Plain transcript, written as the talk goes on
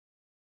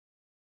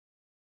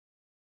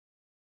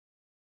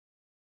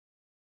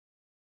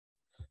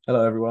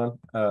Hello, everyone.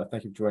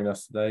 Thank you for joining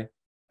us today.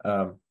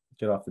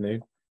 Good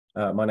afternoon.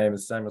 My name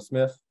is Samuel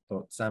Smith,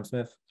 or Sam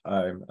Smith.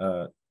 I'm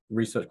a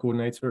research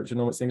coordinator at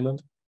Genomics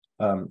England,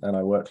 and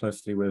I work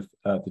closely with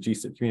the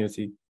GSIP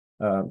community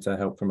to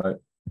help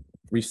promote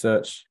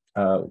research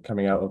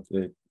coming out of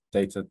the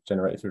data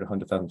generated through the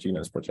 100,000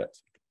 Genomes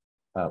project.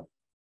 I'll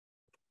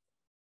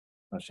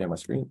share my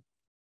screen.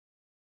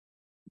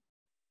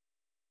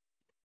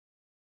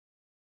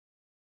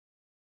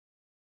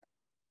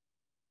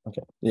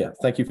 Okay, yeah,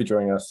 thank you for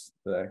joining us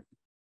today.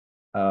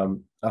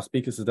 Our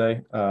speakers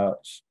today are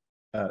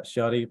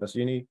Shadi,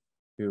 Basyuni,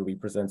 who will be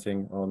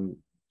presenting on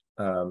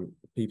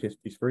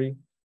P53,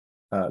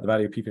 the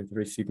value of P53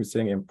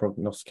 sequencing in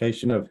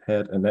prognostication of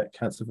head and neck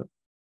cancer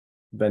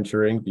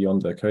venturing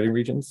beyond the coding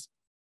regions.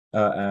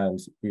 And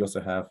we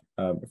also have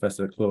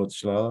Professor Claude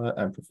Chelala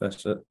and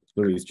Professor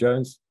Louise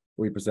Jones,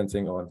 who will be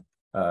presenting on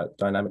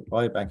dynamic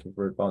biobanking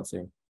for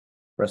advancing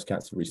breast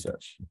cancer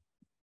research.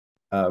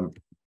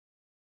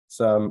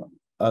 Some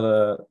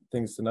other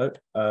things to note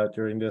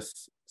during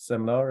this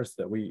seminar is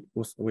that we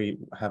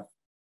have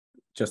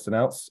just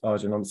announced our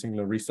Genomics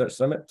England Research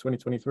Summit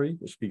 2023,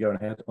 which will be going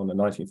ahead on the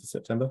 19th of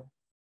September.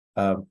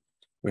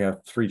 We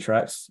have 3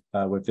 tracks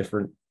with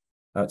different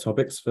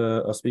topics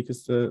for our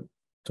speakers to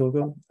talk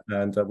on,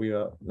 and we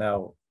have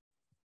now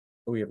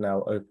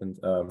opened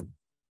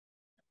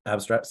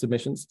abstract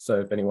submissions.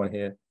 So if anyone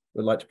here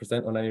would like to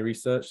present on any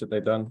research that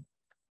they've done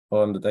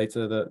on the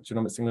data that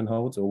Genomics England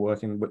holds, or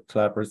working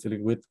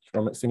collaboratively with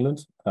Genomics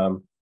England,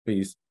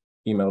 please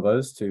email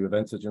those to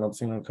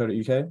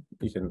events@genomicsengland.co.uk.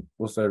 You can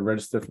also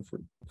register for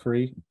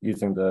free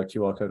using the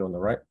QR code on the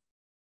right.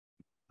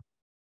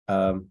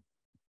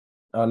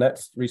 Our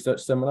next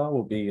research seminar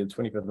will be the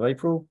 25th of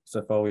April.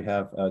 So far we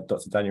have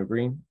Dr. Daniel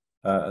Green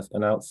as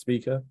announced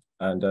speaker,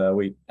 and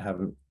we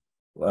haven't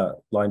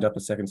lined up a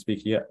second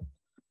speaker yet.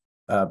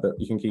 But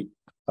you can keep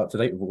up to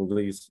date with all of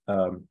these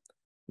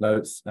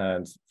notes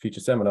and future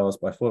seminars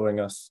by following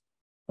us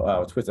on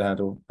our Twitter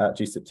handle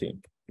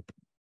 @GSIPteam.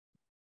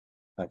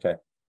 Okay,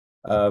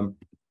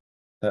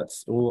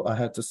 that's all I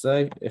had to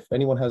say. If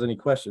anyone has any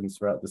questions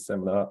throughout the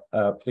seminar,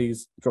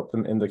 please drop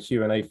them in the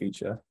Q&A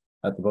feature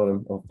at the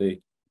bottom of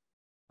the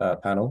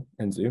panel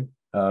in Zoom.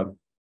 I'll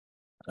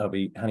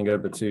be handing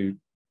over to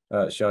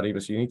Shadi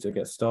Basyuni to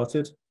get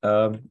started,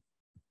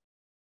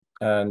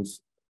 and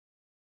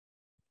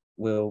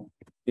we'll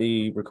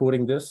be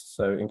recording this,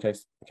 so in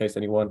case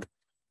anyone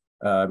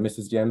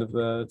misses the end of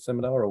the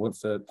seminar or wants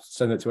to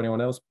send it to anyone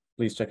else,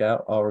 please check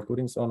out our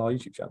recordings on our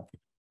YouTube channel.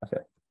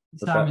 Okay.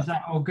 Sam, is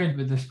that all good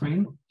with the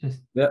screen?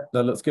 Yeah,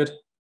 that looks good.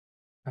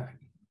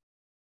 Perfect.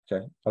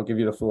 Okay, I'll give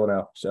you the floor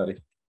now, Shadi.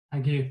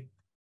 Thank you.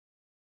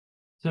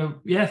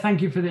 So yeah,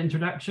 thank you for the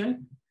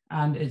introduction,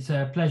 and it's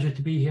a pleasure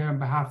to be here on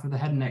behalf of the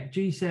Head and Neck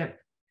GSIP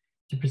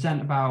to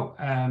present about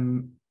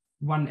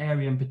one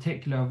area in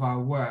particular of our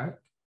work.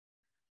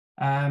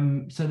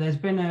 So there's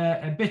been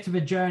a bit of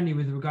a journey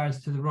with regards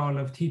to the role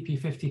of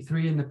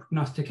TP53 in the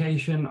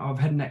prognostication of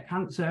head and neck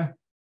cancer.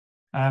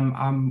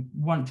 I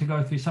want to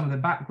go through some of the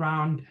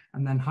background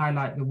and then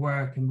highlight the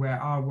work and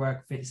where our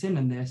work fits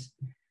in this,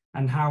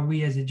 and how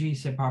we as a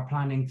GSIP are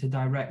planning to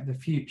direct the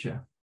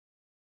future.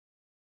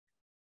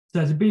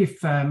 So as a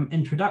brief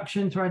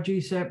introduction to our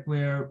GSIP,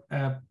 we're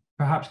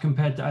perhaps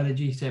compared to other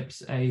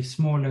GSIPs a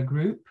smaller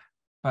group,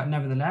 but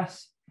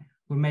nevertheless,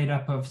 we're made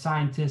up of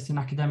scientists and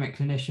academic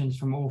clinicians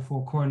from all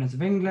 4 corners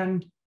of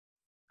England,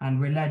 and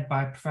we're led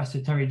by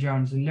Professor Terry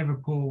Jones in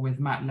Liverpool, with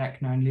Matt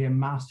Lechner and Liam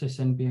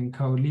Masterson being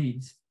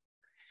co-leads.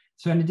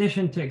 So in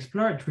addition to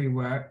exploratory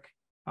work,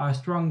 our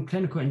strong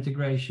clinical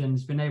integration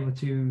has been able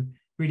to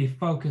really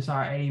focus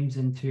our aims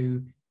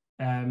into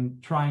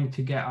trying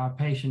to get our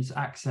patients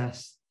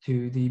access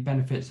to the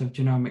benefits of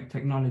genomic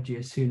technology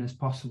as soon as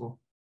possible.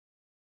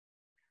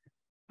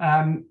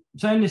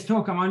 So in this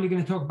talk, I'm only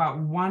going to talk about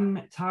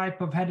one type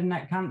of head and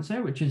neck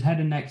cancer, which is head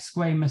and neck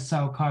squamous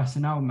cell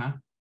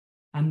carcinoma.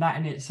 And that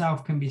in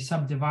itself can be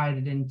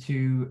subdivided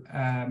into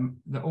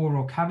the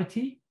oral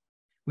cavity,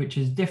 which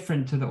is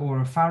different to the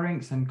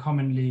oropharynx, and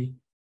commonly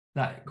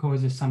that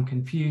causes some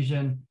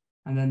confusion,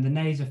 and then the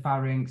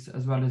nasopharynx,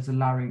 as well as the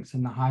larynx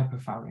and the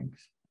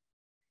hypopharynx.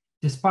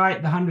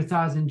 Despite the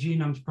 100,000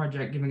 Genomes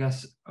project giving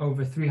us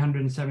over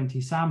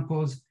 370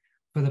 samples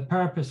for the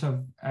purpose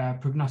of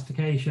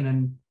prognostication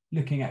and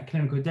looking at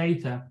clinical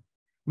data,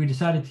 we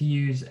decided to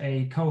use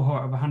a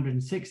cohort of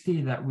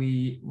 160 that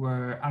we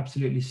were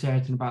absolutely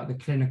certain about the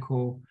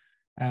clinical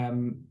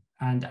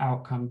and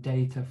outcome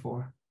data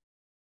for.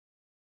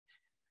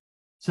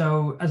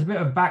 So as a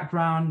bit of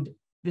background,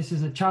 this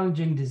is a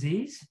challenging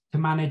disease to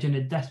manage in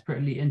a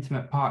desperately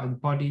intimate part of the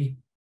body.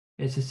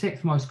 It's the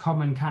 6th most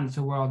common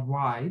cancer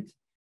worldwide,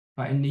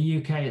 but in the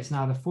UK, it's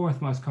now the 4th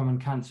most common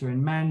cancer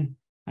in men,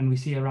 and we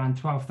see around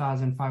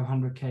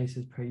 12,500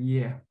 cases per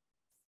year.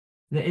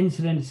 The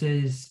incidence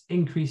is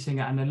increasing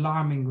at an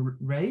alarming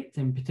rate,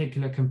 in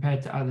particular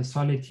compared to other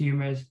solid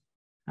tumors,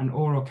 and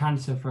oral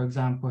cancer, for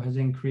example, has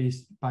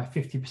increased by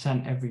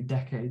 50% every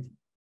decade.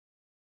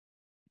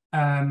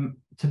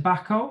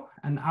 Tobacco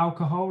and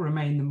alcohol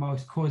remain the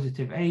most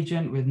causative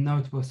agent with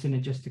notable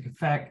synergistic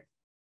effect,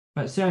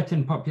 but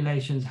certain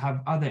populations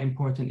have other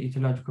important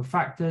etiological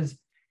factors,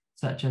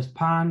 such as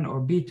pan or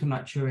betel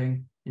nut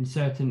chewing in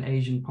certain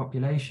Asian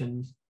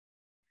populations.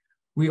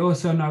 We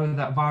also know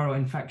that viral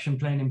infection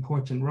play an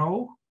important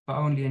role, but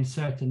only in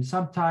certain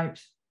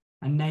subtypes,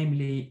 and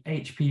namely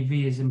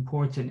HPV is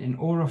important in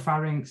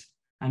oropharynx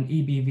and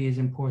EBV is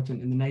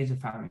important in the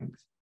nasopharynx.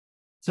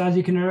 So as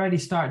you can already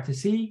start to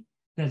see,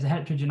 there's a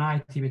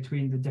heterogeneity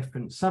between the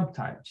different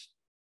subtypes.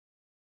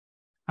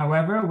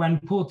 However, when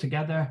pulled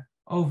together,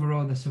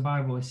 overall the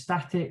survival is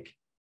static,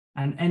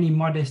 and any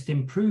modest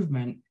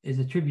improvement is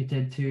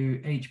attributed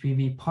to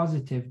HPV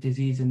positive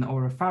disease in the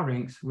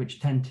oropharynx, which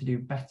tend to do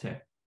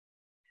better.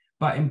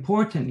 But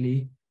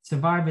importantly,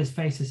 survivors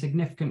face a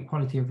significant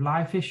quality of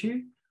life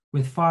issue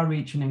with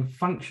far-reaching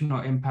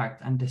functional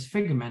impact and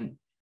disfigurement,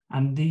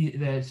 and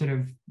the sort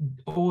of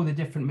all the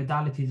different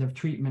modalities of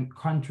treatment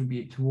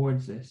contribute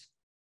towards this.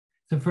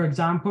 So for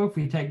example, if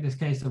we take this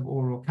case of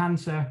oral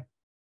cancer,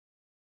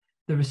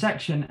 the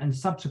resection and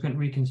subsequent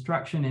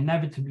reconstruction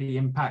inevitably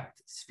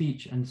impact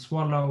speech and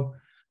swallow,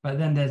 but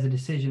then there's a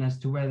decision as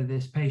to whether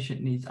this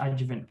patient needs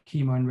adjuvant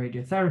chemo and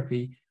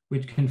radiotherapy,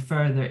 which can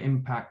further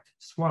impact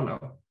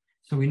swallow.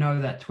 So we know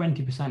that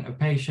 20% of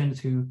patients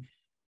who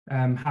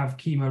have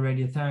chemo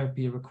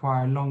radiotherapy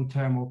require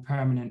long-term or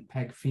permanent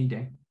PEG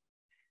feeding.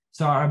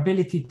 So our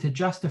ability to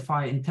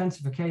justify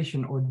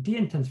intensification or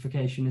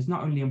de-intensification is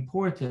not only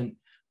important,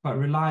 but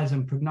relies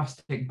on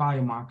prognostic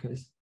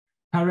biomarkers.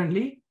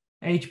 Currently,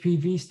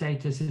 HPV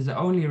status is the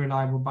only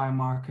reliable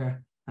biomarker,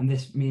 and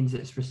this means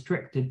it's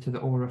restricted to the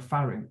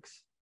oropharynx.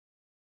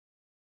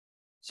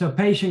 So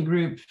patient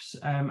groups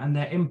and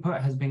their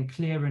input has been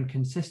clear and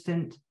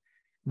consistent.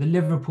 The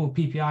Liverpool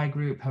PPI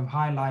group have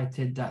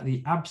highlighted that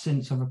the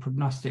absence of a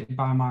prognostic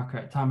biomarker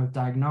at time of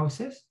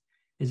diagnosis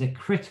is a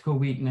critical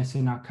weakness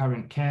in our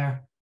current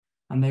care,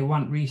 and they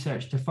want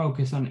research to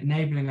focus on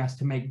enabling us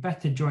to make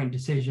better joint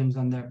decisions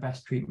on their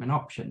best treatment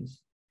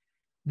options.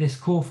 This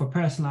call for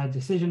personalized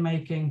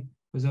decision-making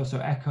was also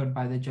echoed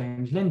by the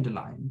James Lind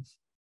Alliance.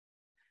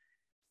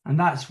 And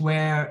that's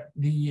where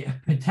the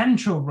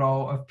potential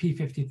role of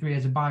P53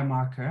 as a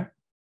biomarker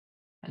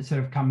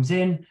sort of comes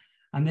in.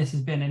 And this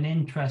has been an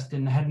interest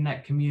in the head and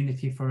neck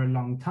community for a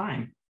long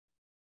time.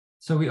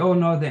 So we all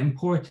know the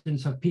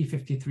importance of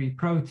P53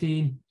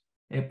 protein.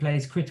 It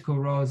plays critical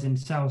roles in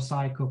cell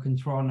cycle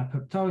control and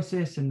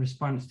apoptosis in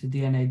response to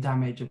DNA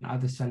damage and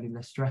other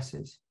cellular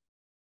stresses.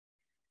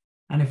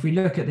 And if we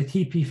look at the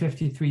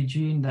TP53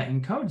 gene that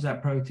encodes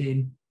that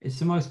protein, it's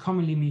the most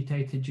commonly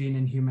mutated gene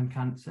in human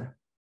cancer.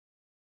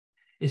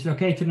 It's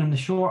located on the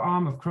short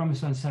arm of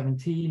chromosome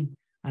 17,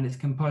 and it's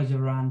composed of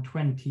around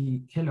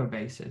 20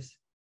 kilobases.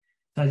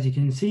 So as you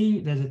can see,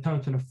 there's a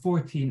total of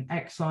 14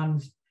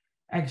 exons,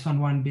 exon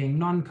 1 being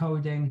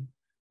non-coding,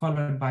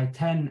 followed by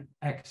 10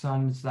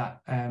 exons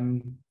that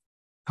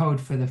code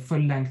for the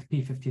full-length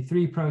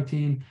P53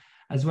 protein,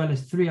 as well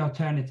as 3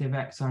 alternative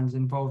exons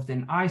involved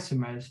in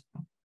isomers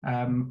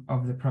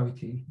of the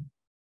protein.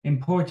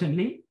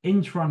 Importantly,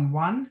 intron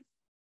 1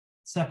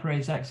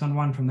 separates exon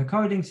 1 from the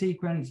coding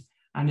sequence,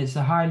 and it's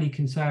a highly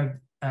conserved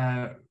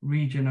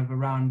region of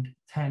around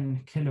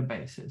 10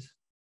 kilobases.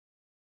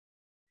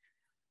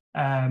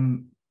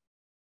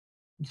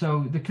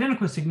 So the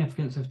clinical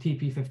significance of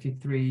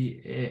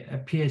TP53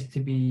 appears to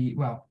be,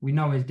 well, we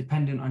know is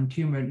dependent on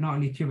tumor, not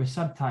only tumor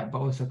subtype, but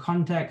also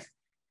context.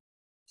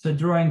 So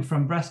drawing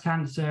from breast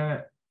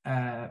cancer,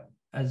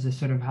 as a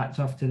sort of hats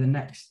off to the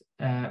next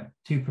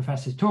 2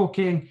 professors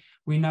talking,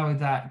 we know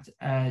that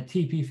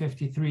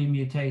TP53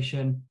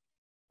 mutation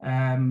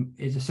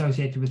is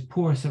associated with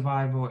poor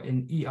survival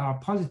in ER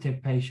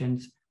positive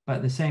patients,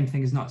 but the same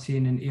thing is not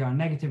seen in ER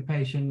negative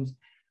patients.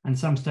 And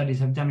some studies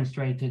have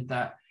demonstrated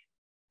that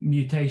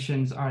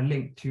mutations are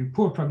linked to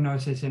poor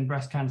prognosis in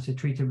breast cancer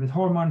treated with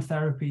hormone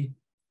therapy,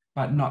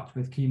 but not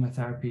with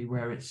chemotherapy,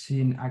 where it's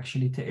seen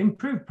actually to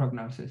improve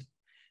prognosis.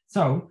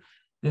 So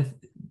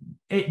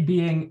it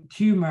being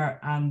tumor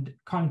and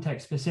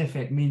context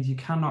specific means you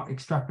cannot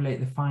extrapolate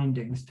the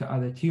findings to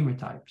other tumor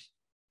types.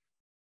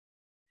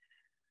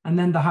 And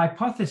then the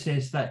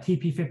hypothesis that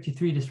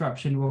TP53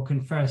 disruption will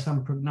confer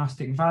some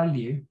prognostic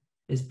value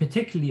is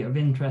particularly of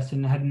interest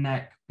in the head and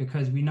neck,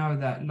 because we know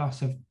that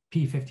loss of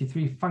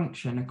P53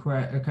 function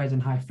occurs in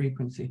high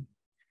frequency.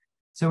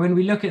 So when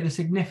we look at the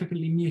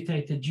significantly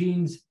mutated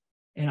genes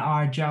in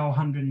our GEL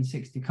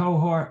 160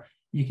 cohort,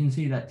 you can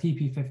see that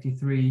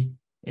TP53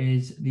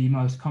 is the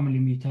most commonly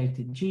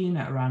mutated gene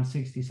at around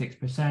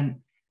 66%.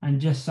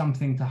 And just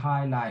something to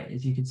highlight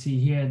is you can see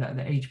here that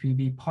the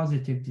HPV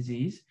positive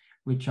disease,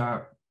 which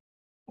are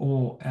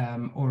all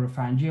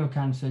oropharyngeal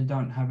cancer,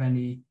 don't have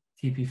any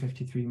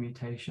TP53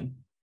 mutation.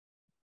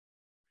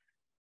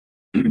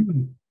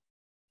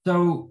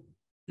 So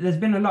there's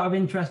been a lot of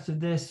interest in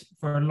this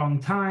for a long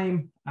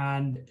time,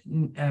 and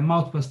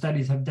multiple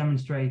studies have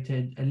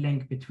demonstrated a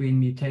link between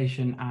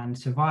mutation and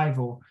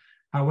survival.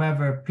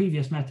 However,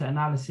 previous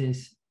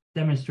meta-analysis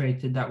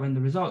demonstrated that when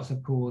the results are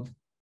pooled,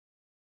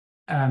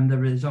 the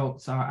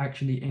results are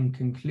actually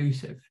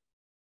inconclusive.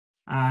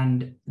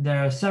 And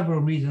there are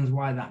several reasons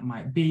why that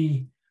might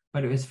be,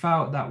 but it was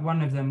felt that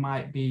one of them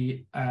might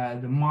be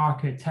the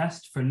marker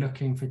test for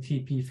looking for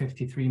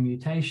TP53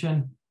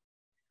 mutation.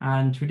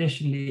 And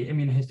traditionally,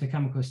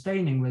 immunohistochemical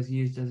staining was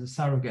used as a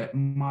surrogate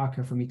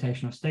marker for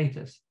mutational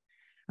status.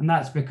 And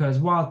that's because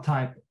wild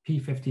type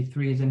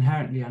P53 is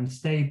inherently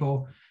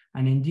unstable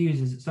and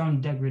induces its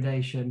own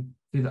degradation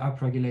through the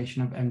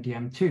upregulation of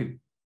MDM2.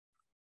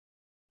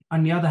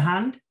 On the other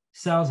hand,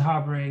 cells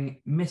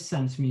harboring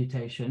missense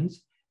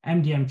mutations,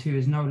 MDM2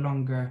 is no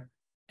longer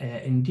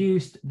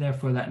induced,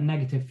 therefore that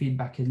negative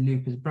feedback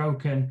loop is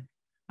broken,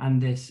 and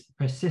this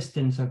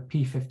persistence of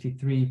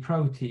P53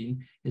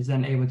 protein is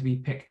then able to be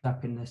picked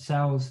up in the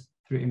cells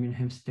through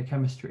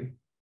immunohistochemistry.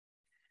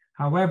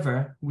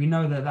 However, we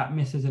know that that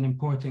misses an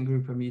important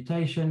group of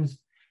mutations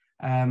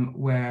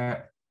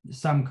where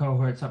some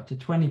cohorts, up to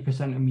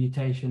 20% of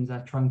mutations,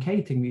 are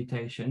truncating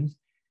mutations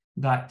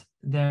that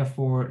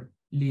therefore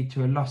lead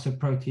to a loss of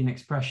protein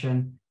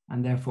expression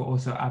and therefore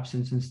also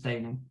absence and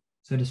staining.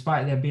 So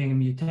despite there being a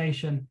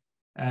mutation,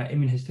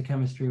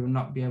 immunohistochemistry will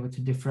not be able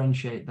to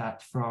differentiate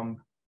that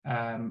from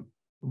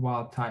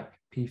wild type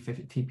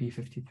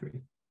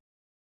TP53.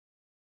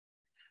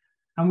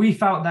 And we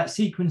felt that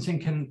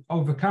sequencing can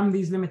overcome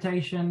these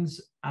limitations.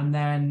 And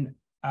then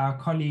our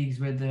colleagues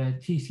with the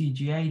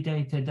TCGA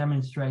data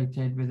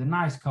demonstrated with a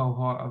nice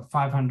cohort of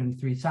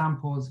 503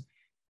 samples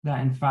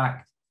that in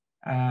fact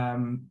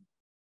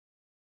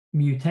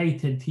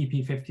mutated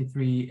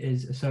TP53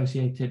 is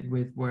associated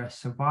with worse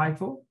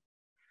survival.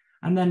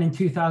 And then in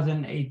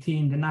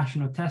 2018, the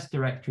National Test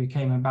Directory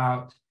came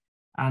about,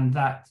 and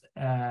that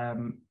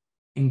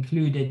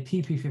included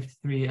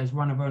TP53 as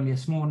one of only a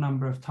small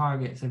number of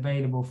targets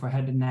available for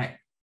head and neck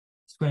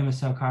squamous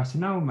cell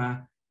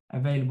carcinoma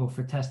available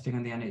for testing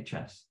on the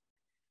NHS.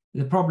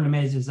 The problem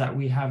is that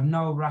we have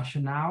no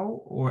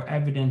rationale or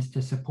evidence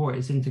to support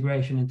its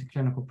integration into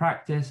clinical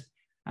practice,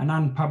 and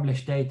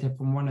unpublished data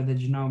from one of the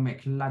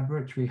genomic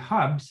laboratory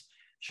hubs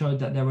showed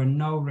that there were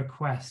no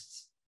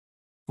requests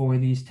for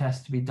these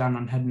tests to be done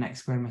on head and neck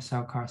squamous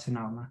cell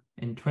carcinoma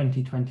in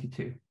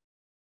 2022.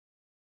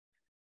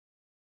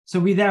 So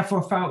we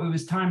therefore felt it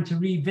was time to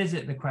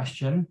revisit the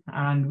question,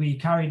 and we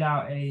carried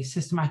out a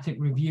systematic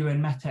review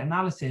and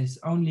meta-analysis,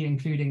 only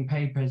including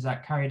papers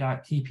that carried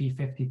out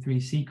TP53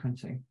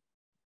 sequencing.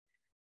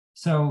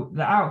 So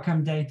the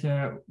outcome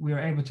data, we were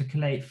able to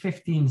collate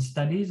 15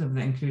 studies of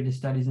the included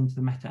studies into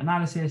the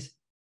meta-analysis.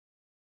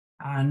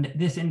 And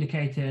this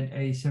indicated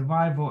a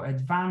survival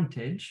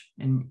advantage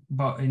in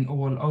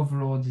all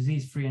overall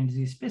disease-free and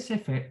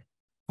disease-specific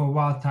for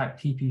wild-type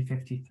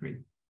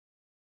TP53.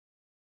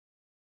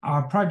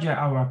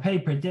 Our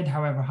paper did,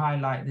 however,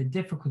 highlight the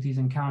difficulties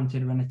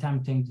encountered when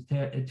attempting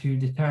to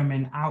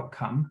determine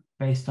outcome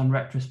based on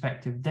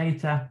retrospective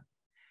data,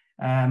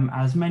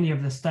 as many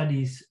of the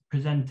studies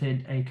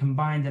presented a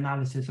combined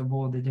analysis of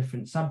all the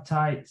different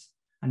subtypes,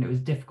 and it was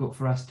difficult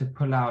for us to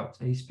pull out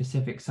a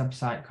specific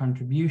subsite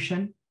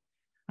contribution.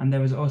 And there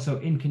was also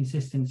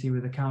inconsistency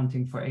with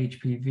accounting for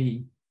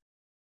HPV.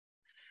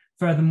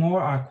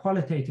 Furthermore, our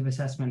qualitative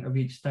assessment of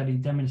each study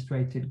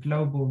demonstrated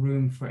global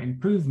room for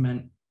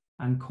improvement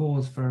and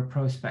calls for a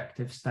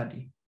prospective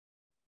study.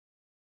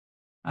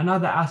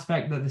 Another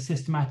aspect that the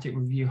systematic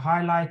review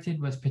highlighted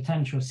was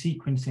potential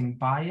sequencing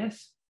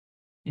bias.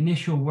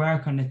 Initial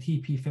work on the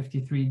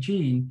TP53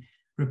 gene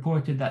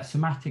reported that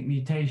somatic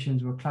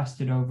mutations were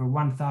clustered over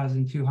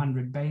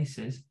 1,200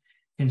 bases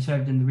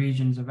conserved in the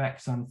regions of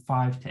exon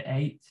 5 to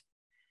 8.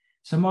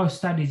 So most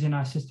studies in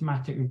our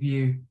systematic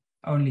review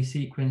only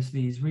sequence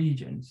these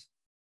regions.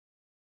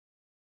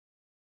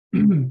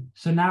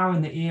 So now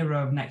in the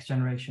era of next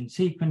generation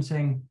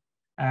sequencing,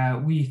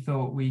 we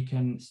thought we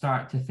can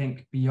start to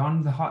think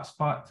beyond the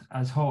hotspot,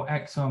 as whole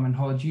exome and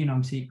whole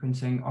genome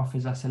sequencing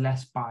offers us a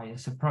less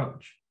biased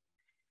approach.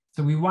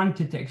 So we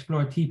wanted to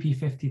explore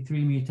TP53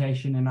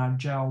 mutation in our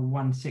GEL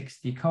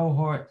 160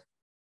 cohort.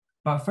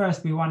 But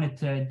first, we wanted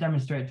to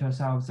demonstrate to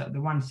ourselves that the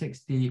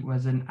 160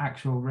 was an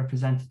actual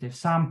representative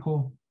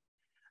sample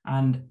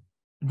and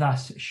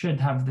thus should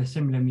have the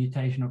similar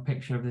mutational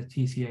picture of the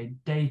TCA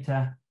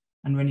data.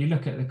 And when you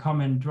look at the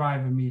common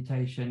driver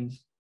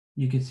mutations,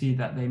 you could see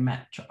that they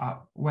match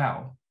up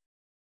well.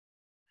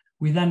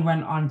 We then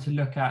went on to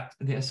look at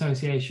the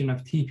association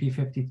of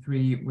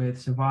TP53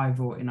 with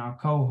survival in our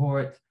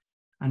cohort,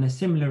 and a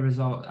similar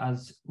result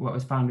as what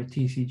was found with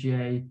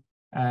TCGA,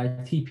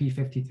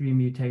 TP53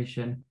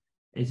 mutation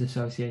is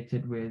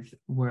associated with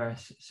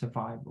worse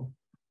survival.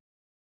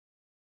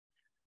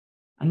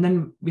 And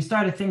then we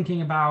started thinking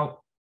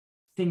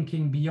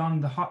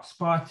beyond the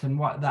hotspot and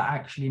what that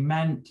actually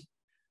meant.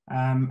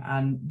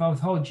 And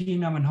both whole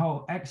genome and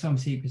whole exome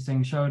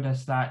sequencing showed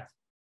us that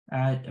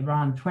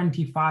around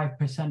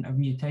 25% of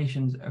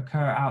mutations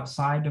occur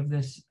outside of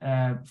this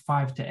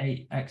 5 to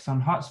 8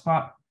 exon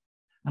hotspot.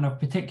 And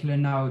of particular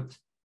note,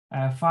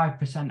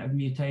 5% of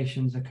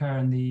mutations occur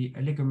in the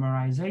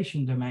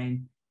oligomerization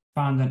domain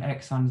found on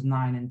exons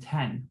 9 and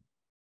 10.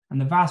 And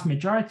the vast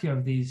majority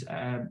of these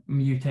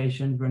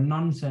mutations were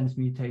nonsense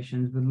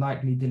mutations with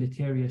likely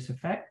deleterious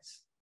effects.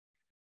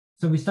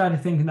 So we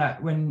started thinking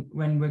that when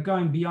we're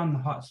going beyond the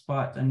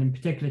hotspot, and in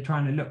particular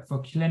trying to look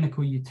for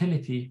clinical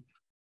utility,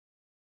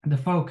 the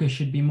focus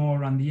should be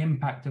more on the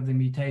impact of the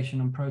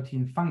mutation on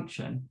protein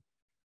function.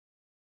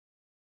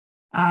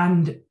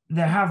 And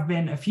there have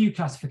been a few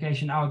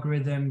classification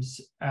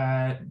algorithms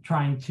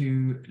trying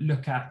to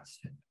look at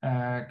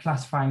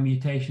classifying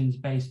mutations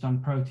based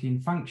on protein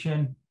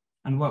function.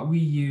 And what we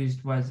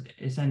used was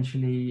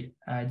essentially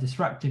a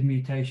disruptive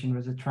mutation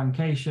was a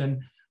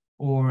truncation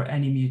or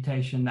any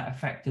mutation that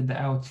affected the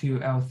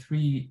L2,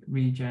 L3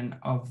 region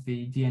of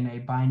the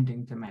DNA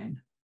binding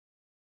domain.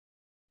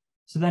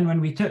 So then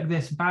when we took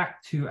this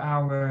back to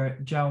our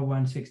GEL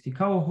 160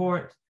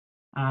 cohort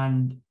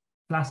and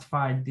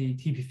classified the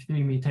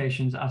TP53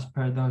 mutations as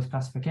per those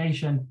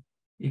classification,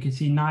 you can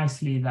see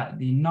nicely that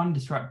the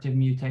non-disruptive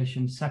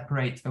mutations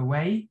separate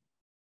away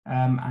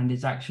and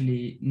is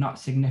actually not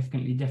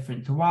significantly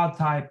different to wild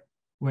type,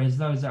 whereas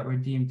those that were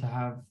deemed to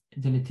have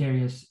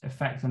deleterious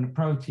effects on the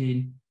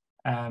protein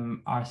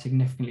are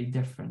significantly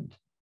different.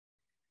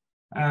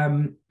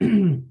 And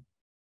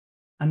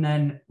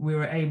then we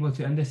were able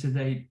to, and this is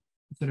a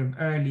sort of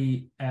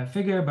early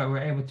figure, but we're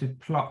able to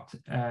plot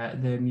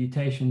the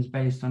mutations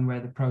based on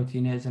where the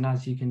protein is. And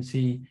as you can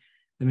see,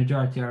 the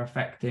majority are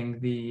affecting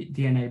the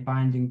DNA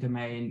binding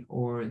domain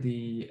or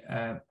the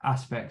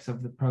aspects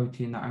of the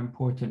protein that are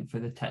important for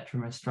the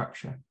tetramer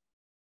structure.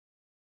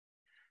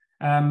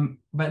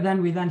 But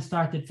then we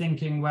started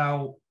thinking,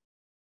 well,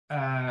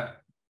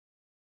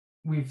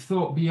 we've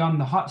thought beyond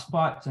the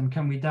hotspots, and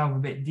can we delve a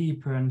bit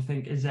deeper and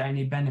think, is there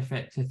any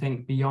benefit to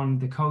think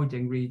beyond the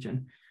coding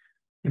region?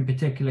 In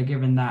particular,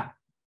 given that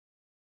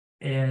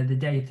the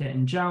data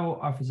in GEL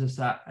offers us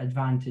that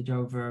advantage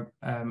over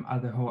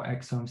other whole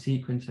exome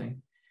sequencing.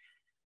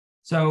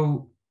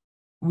 So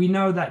we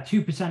know that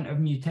 2% of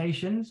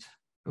mutations,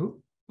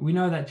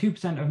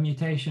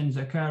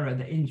 occur at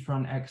the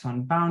intron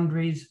exon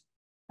boundaries,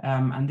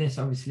 and this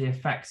obviously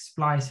affects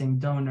splicing,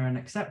 donor, and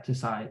acceptor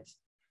sites.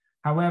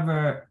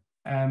 However,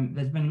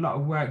 there's been a lot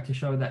of work to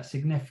show that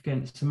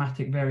significant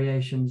somatic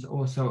variations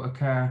also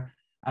occur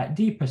at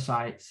deeper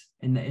sites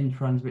in the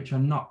introns, which are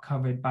not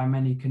covered by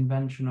many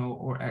conventional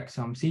or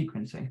exome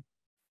sequencing.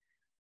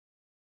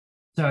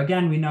 So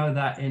again, we know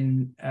that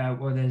in,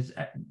 there's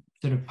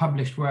sort of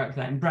published work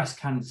that in breast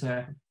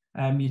cancer,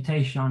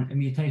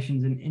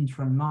 mutations in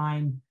intron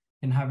 9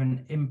 can have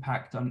an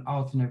impact on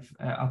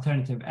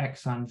alternative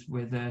exons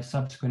with a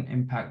subsequent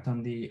impact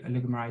on the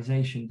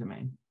oligomerization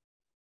domain.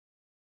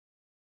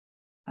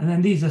 And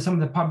then these are some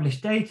of the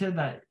published data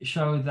that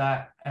show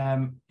that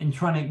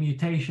intronic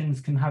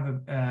mutations can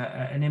have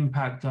an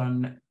impact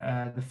on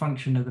the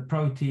function of the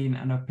protein.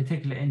 And of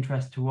particular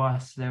interest to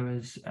us, there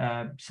was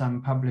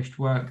some published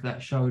work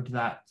that showed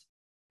that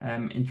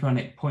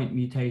intronic point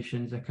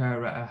mutations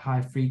occur at a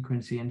high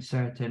frequency in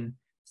certain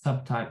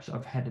subtypes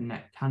of head and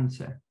neck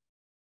cancer.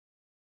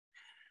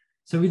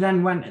 So we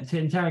then went to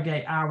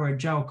interrogate our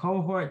GEL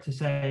cohort to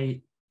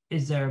say,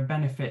 is there a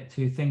benefit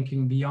to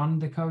thinking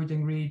beyond the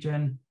coding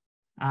region?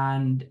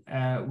 And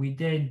we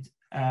did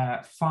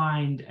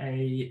find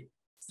a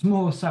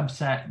small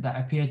subset that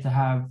appeared to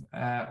have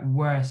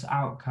worse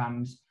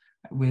outcomes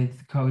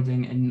with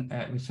coding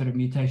in with sort of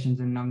mutations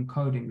in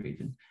non-coding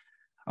regions.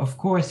 Of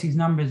course, these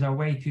numbers are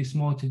way too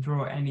small to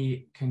draw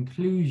any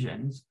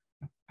conclusions.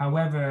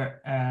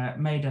 However,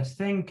 made us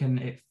think, and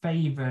it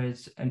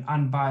favors an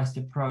unbiased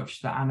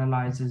approach that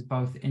analyzes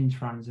both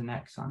introns and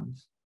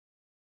exons.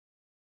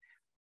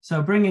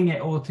 So bringing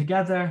it all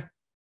together,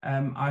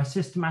 our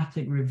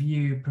systematic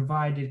review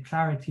provided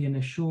clarity and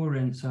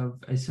assurance of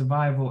a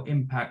survival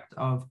impact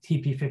of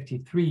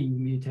TP53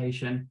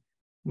 mutation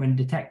when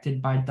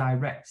detected by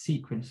direct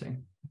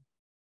sequencing.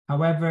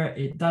 However,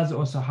 it does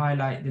also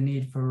highlight the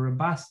need for a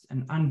robust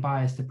and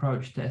unbiased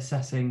approach to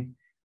assessing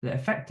the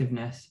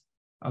effectiveness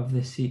of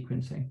this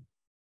sequencing.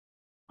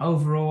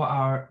 Overall,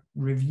 our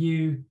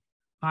review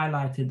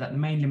highlighted that the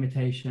main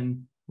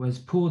limitation was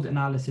pooled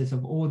analysis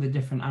of all the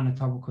different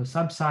anatomical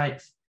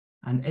subsites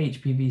and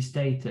HPV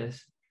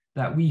status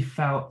that we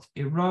felt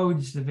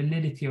erodes the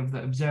validity of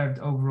the observed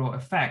overall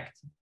effect,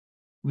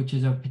 which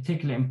is of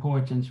particular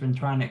importance when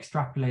trying to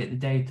extrapolate the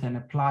data and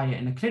apply it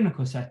in a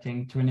clinical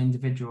setting to an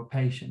individual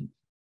patient.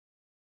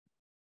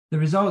 The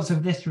results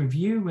of this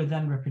review were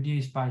then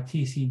reproduced by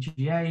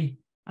TCGA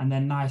and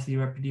then nicely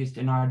reproduced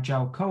in our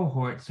GEL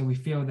cohort. So we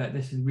feel that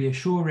this is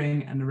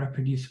reassuring and a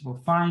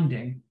reproducible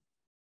finding.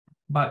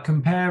 But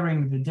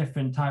comparing the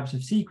different types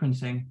of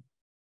sequencing,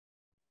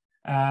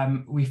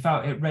 we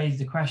felt it raised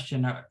the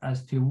question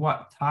as to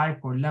what type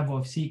or level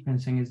of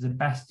sequencing is the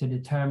best to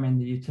determine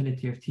the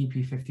utility of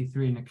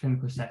TP53 in a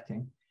clinical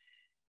setting.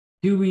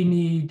 Do we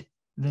need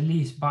the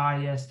least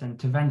biased and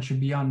to venture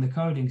beyond the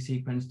coding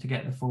sequence to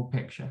get the full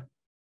picture?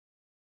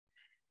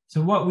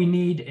 So what we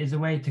need is a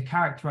way to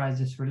characterize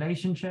this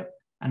relationship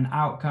and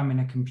outcome in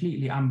a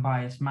completely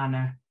unbiased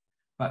manner,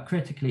 but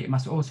critically, it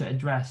must also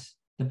address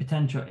the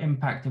potential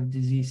impact of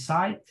disease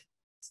site,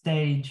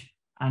 stage,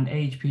 and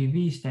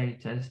HPV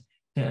status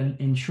to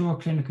ensure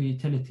clinical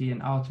utility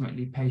and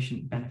ultimately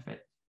patient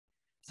benefit.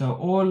 So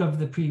all of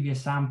the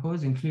previous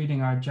samples,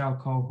 including our gel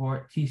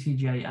cohort,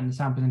 TCGA, and the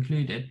samples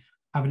included,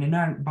 have an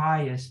inherent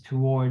bias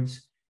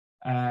towards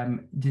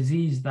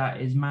disease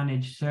that is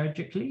managed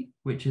surgically,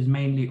 which is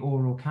mainly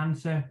oral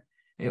cancer.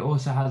 It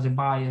also has a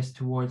bias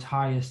towards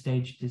higher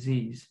stage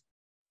disease.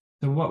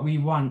 So what we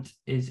want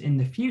is in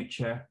the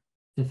future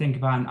to think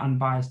about an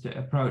unbiased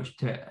approach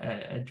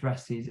to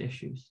address these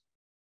issues.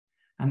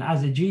 And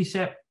as a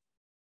GSIP,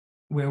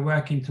 we're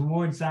working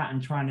towards that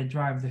and trying to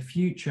drive the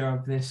future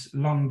of this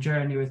long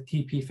journey with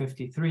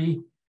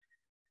TP53.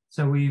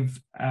 So we're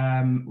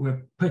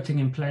putting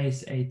in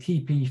place a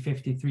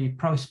TP53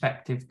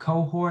 prospective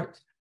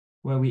cohort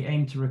where we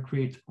aim to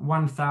recruit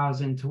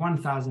 1,000 to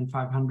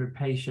 1,500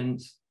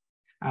 patients.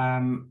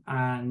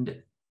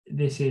 And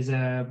this is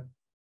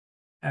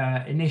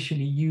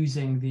initially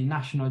using the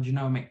National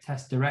Genomic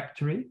Test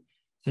Directory,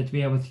 so to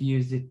be able to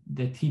use the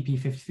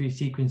TP53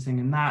 sequencing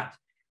in that.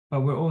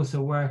 But we're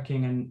also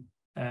working and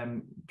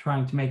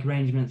trying to make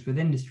arrangements with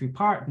industry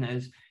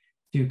partners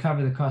to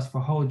cover the cost for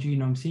whole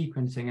genome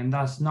sequencing, and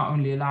thus not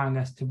only allowing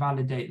us to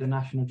validate the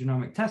National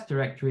Genomic Test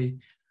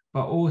Directory,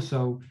 but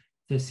also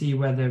to see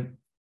whether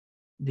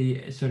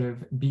the sort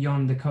of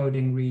beyond the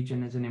coding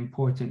region is an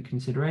important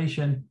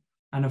consideration.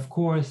 And of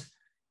course,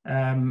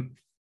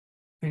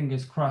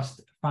 fingers crossed,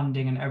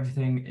 funding and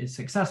everything is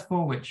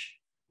successful, which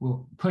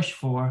we'll push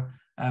for.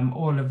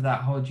 All of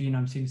that whole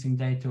genome sequencing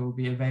data will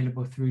be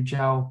available through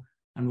GEL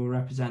and will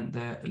represent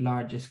the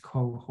largest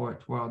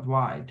cohort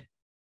worldwide.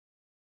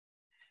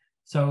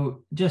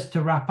 So just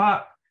to wrap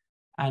up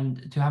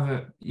and to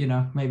have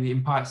maybe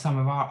impart some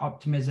of our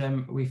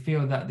optimism, we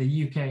feel that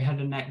the UK head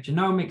and neck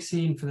genomics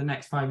scene for the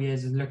next 5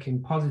 years is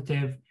looking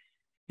positive.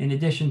 In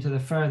addition to the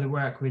further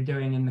work we're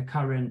doing in the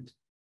current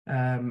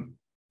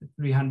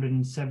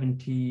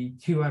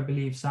 372, I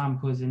believe,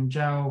 samples in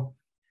GEL,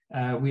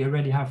 we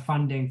already have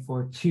funding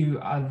for 2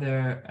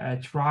 other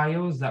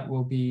trials that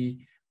will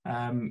be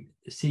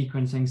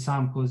sequencing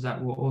samples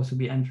that will also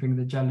be entering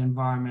the GEL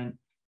environment.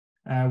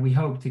 We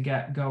hope to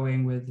get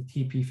going with the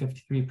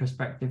TP53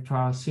 prospective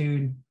trial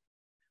soon,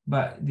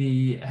 but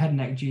the head and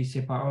neck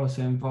GSIP are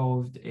also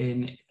involved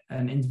in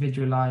an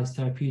individualized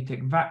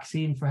therapeutic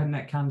vaccine for head and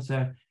neck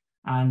cancer,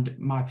 and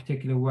my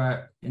particular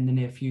work in the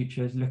near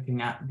future is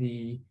looking at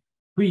the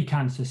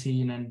pre-cancer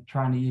scene and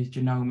trying to use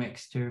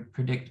genomics to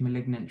predict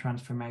malignant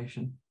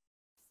transformation.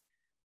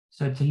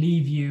 So to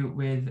leave you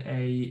with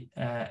a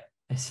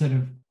sort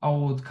of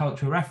old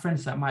cultural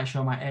reference that might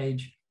show my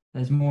age,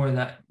 there's more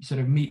that sort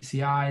of meets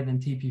the eye than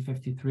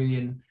TP53,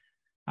 and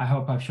I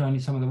hope I've shown you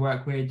some of the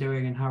work we're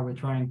doing and how we're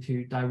trying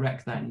to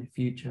direct that in the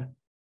future.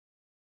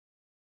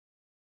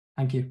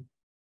 Thank you.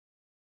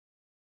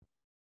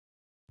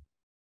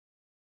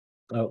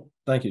 Oh,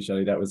 thank you,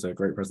 Shadi. That was a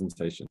great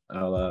presentation.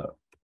 I'll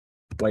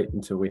wait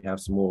until we have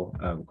some more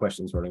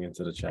questions running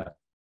into the chat.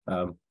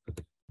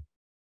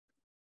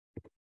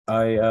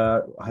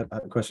 I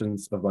had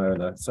questions of my own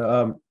there.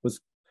 So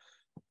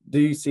do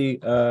you see,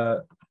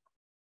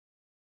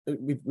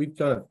 we've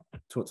kind of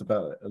talked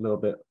about it a little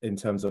bit in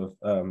terms of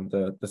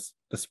the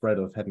spread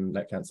of head and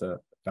neck cancer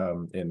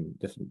in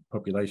different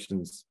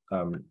populations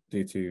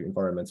due to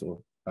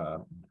environmental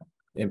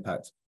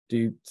impact. Do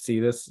you see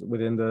this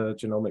within the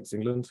Genomics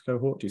England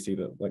cohort? Do you see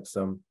that like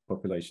some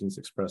populations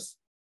express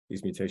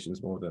these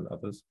mutations more than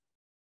others?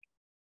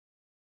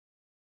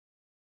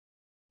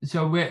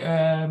 So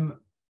we're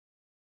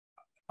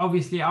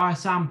obviously our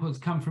samples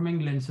come from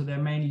England, so they're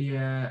mainly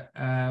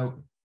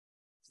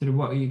sort of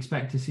what you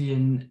expect to see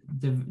in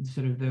the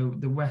sort of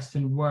the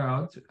Western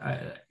world.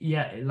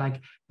 Yeah, like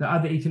the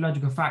other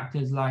etiological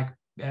factors like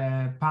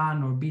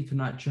pan or betel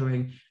nut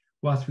chewing,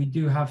 whilst we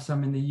do have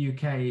some in the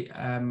UK,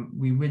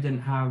 we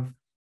wouldn't have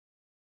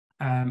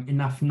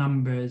enough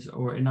numbers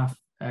or enough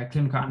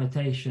clinical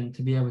annotation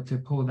to be able to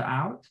pull that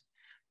out.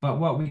 But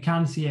what we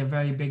can see a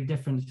very big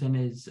difference in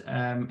is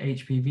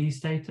HPV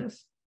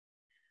status.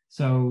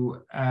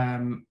 So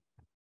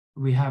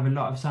we have a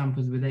lot of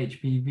samples with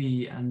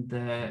HPV, and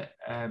the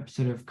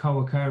sort of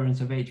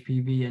co-occurrence of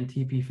HPV and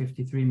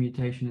TP53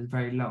 mutation is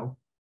very low.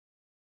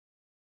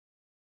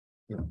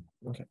 Yeah,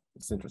 okay,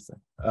 it's interesting.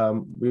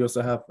 We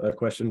also have a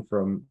question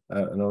from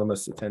an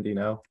anonymous attendee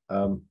now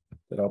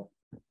that I'll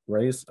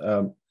raise.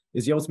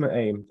 Is the ultimate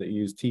aim that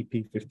you use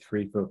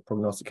TP53 for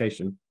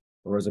prognostication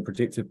or as a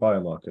predictive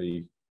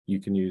biomarker you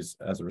can use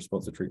as a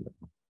response to treatment?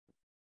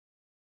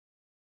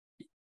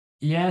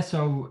 Yeah,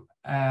 so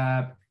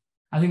I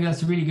think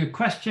that's a really good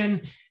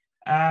question.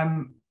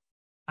 And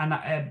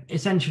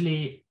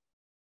essentially,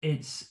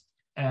 it's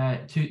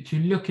to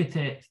look at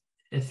it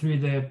through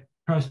the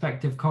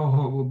prospective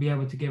cohort will be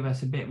able to give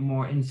us a bit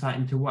more insight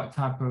into what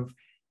type of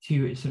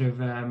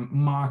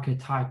marker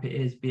type it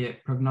is, be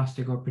it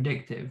prognostic or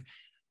predictive.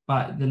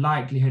 But the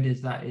likelihood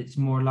is that it's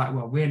more like,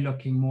 well, we're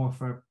looking more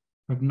for a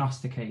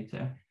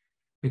prognosticator,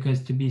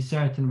 because to be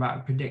certain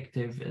about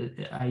predictive,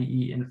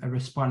 i.e. in a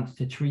response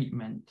to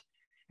treatment,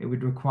 it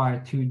would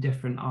require 2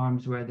 different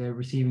arms where they're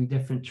receiving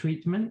different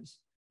treatments,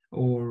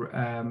 or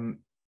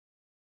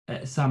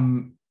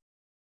some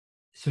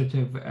sort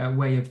of a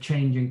way of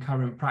changing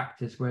current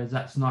practice, whereas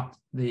that's not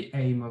the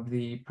aim of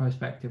the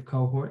prospective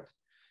cohort.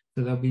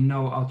 So there'll be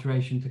no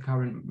alteration to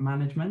current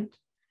management.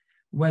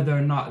 Whether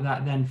or not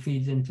that then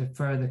feeds into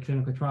further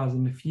clinical trials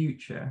in the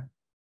future,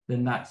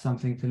 then that's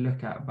something to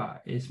look at.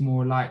 But it's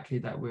more likely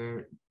that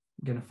we're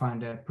going to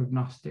find it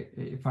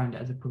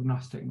as a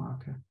prognostic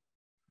marker.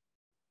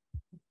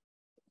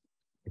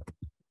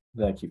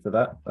 Thank you for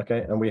that.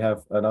 Okay, and we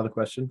have another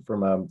question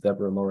from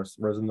Deborah Morris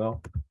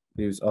Rosendahl,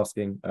 who's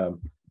asking,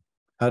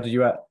 how did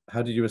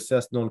you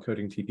assess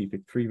non-coding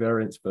TP53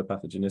 variants for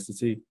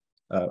pathogenicity,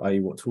 i.e.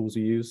 what tools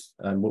you use,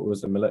 and what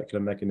was the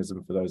molecular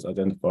mechanism for those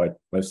identified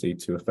mostly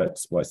to affect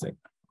splicing?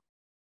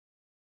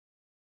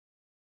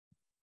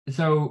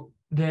 So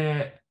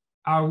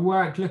our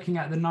work looking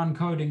at the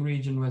non-coding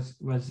region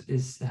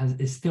is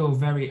still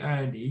very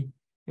early.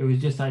 It was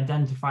just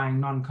identifying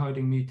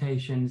non-coding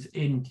mutations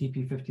in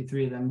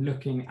TP53, then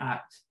looking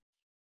at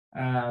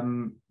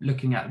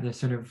the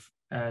sort of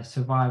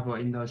survival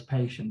in those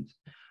patients.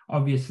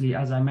 Obviously,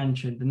 as I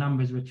mentioned, the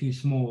numbers were too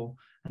small,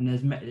 and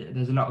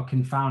there's a lot of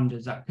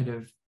confounders that could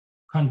have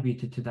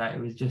contributed to that.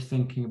 It was just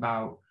thinking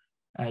about,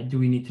 do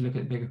we need to look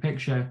at the bigger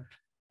picture?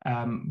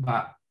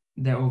 But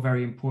they're all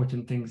very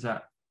important things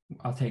that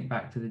I'll take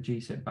back to the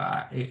GSIP.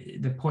 But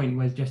the point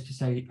was just to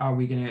say, are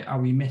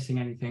we missing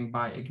anything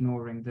by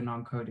ignoring the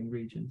non-coding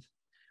regions?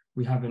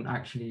 We haven't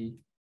actually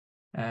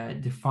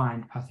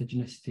defined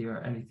pathogenicity or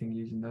anything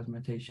using those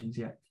mutations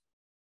yet.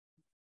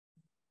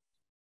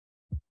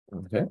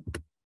 Okay.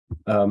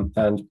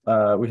 And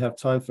we have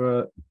time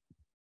for,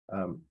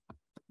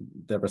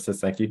 Deborah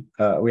says thank you.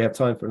 We have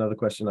time for another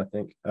question, I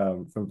think,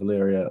 from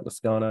Valeria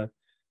Lascano.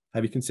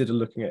 Have you considered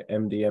looking at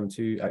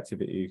MDM2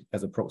 activity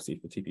as a proxy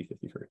for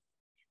TP53?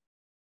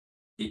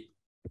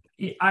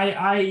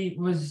 I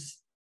was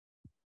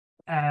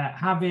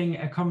having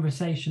a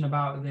conversation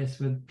about this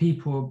with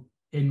people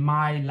in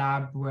my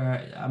lab,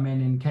 where I'm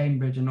in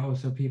Cambridge, and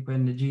also people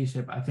in the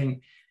GSIP. I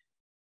think,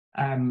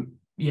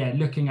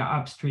 looking at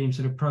upstream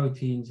sort of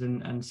proteins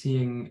and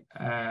seeing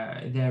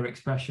their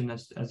expression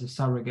as a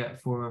surrogate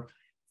for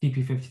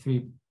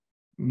TP53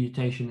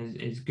 mutation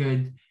is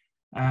good.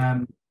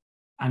 And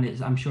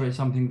I'm sure it's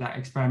something that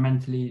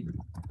experimentally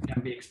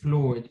can be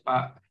explored,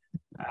 but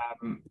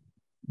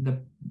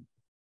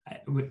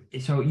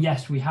so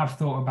yes, we have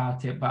thought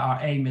about it, but our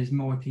aim is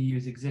more to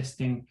use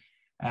existing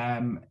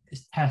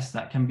tests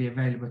that can be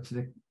available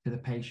to the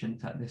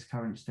patient at this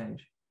current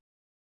stage.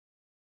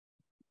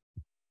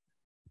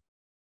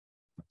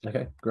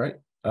 Okay, great.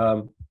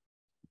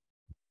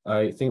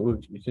 I think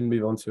we can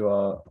move on to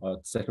our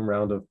second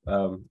round of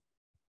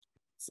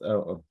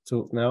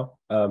talk now.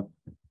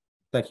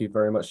 Thank you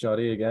very much,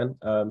 Shadi, again.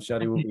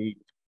 Shadi will be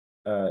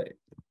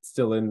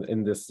still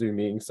in this Zoom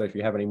meeting, so if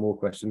you have any more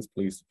questions,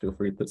 please feel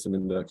free to put them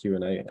in the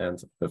Q&A,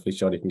 and hopefully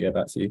Shadi can get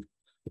back to you.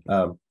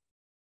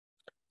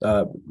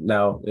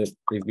 Now it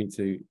leaves me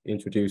to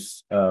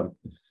introduce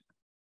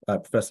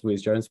Professor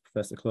Louise Jones,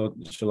 Professor Claude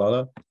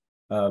Chelala.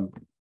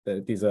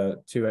 These are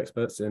two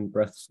experts in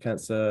breast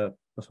cancer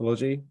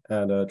pathology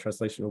and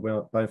translational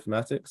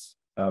bioinformatics,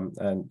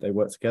 and they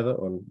work together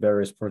on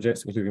various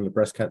projects, including the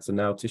Breast Cancer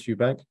Now Tissue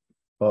Bank,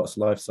 Bart's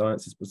Life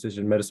Sciences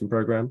Precision Medicine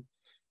Program,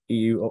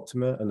 EU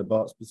Optima, and the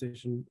Bart's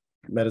Precision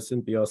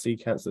Medicine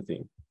BRC Cancer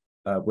Theme,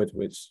 with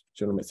which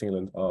Genomics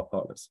England are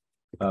partners.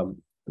 Now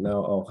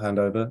I'll hand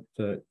over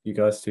to you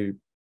guys to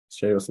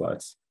share your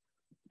slides.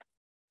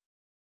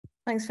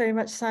 Thanks very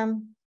much,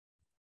 Sam.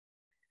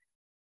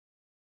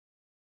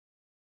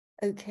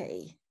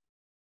 Okay,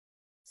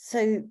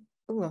 so,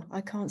 oh,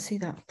 I can't see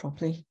that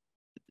properly.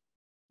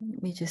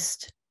 Let me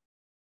just.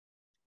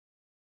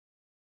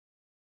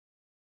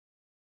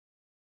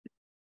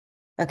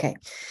 Okay.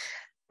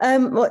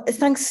 Well,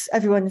 thanks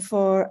everyone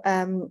for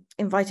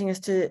inviting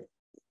us to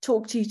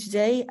talk to you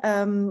today.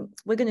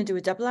 We're going to do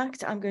a double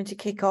act. I'm going to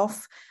kick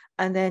off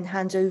and then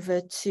hand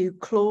over to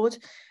Claude.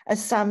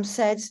 As Sam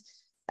said,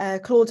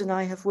 Claude and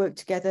I have worked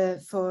together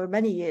for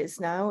many years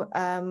now.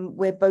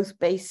 We're both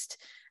based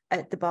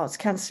at the Bart's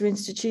Cancer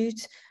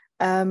Institute,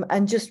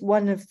 and just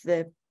one of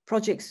the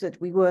projects that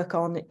we work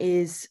on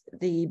is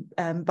the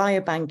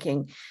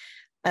biobanking.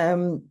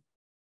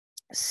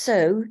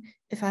 So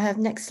if I have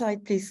next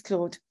slide, please,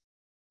 Claude.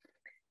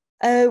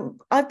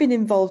 I've been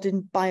involved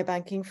in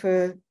biobanking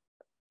for,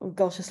 oh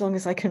gosh, as long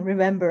as I can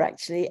remember,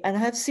 actually, and I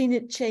have seen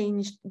it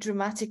change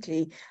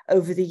dramatically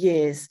over the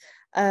years.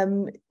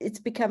 It's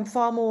become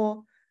far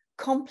more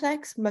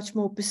complex, much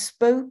more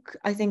bespoke.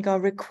 I think our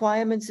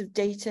requirements of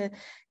data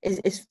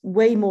is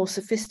way more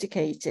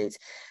sophisticated.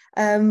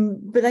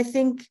 But I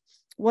think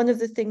one of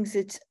the things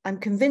that I'm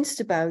convinced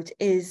about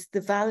is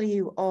the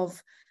value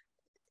of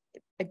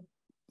a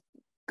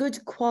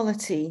good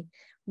quality,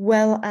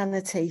 well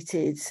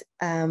annotated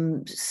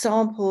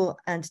sample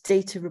and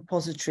data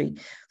repository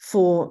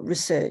for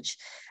research.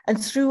 And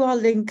through our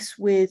links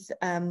with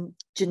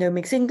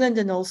Genomics England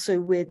and also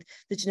with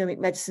the Genomic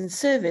Medicine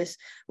Service,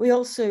 we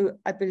also,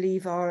 I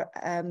believe, are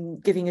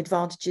giving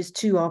advantages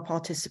to our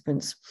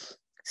participants.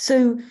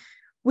 So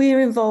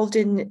we're involved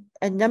in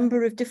a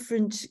number of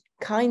different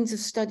kinds of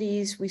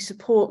studies. We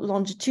support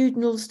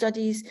longitudinal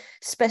studies,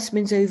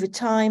 specimens over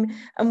time,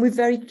 and we're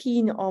very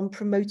keen on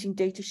promoting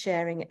data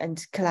sharing and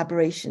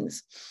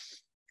collaborations.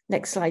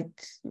 Next slide,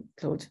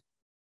 Claude.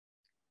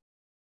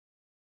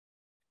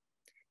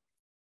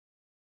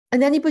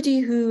 And anybody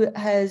who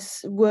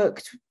has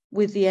worked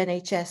with the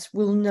NHS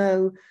will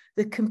know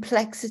the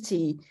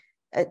complexity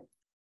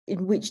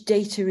in which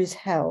data is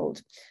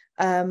held.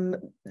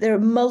 There are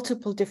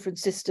multiple different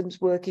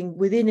systems working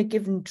within a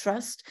given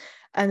trust,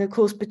 and of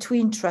course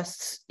between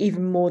trusts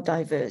even more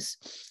diverse.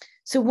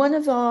 So one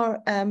of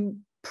our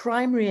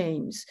primary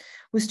aims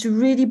was to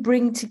really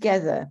bring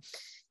together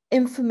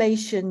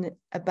information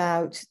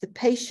about the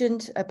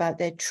patient, about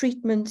their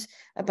treatment,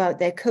 about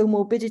their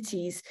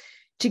comorbidities,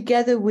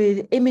 together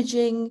with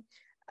imaging,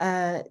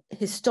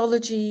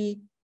 histology,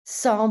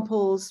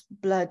 samples,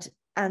 blood,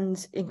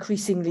 and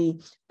increasingly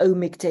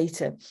omic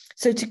data.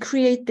 So to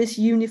create this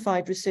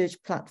unified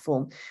research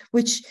platform,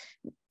 which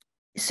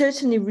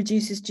certainly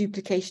reduces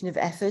duplication of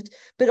effort,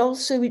 but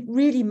also it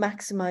really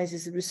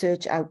maximizes the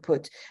research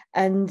output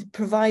and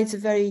provides a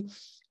very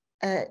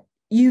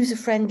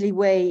user-friendly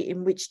way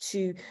in which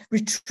to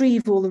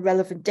retrieve all the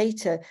relevant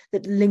data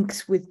that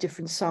links with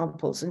different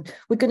samples. And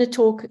we're going to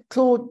talk,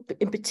 Claude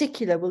in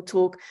particular will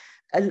talk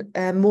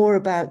more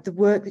about the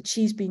work that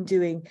she's been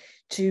doing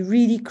to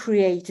really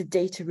create a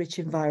data-rich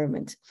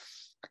environment.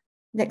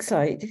 Next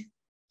slide.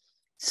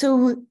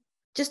 So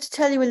just to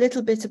tell you a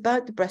little bit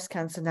about the Breast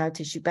Cancer Now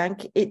Tissue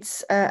Bank,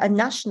 it's a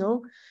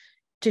national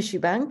tissue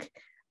bank.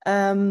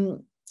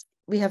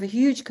 We have a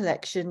huge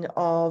collection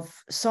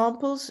of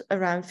samples,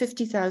 around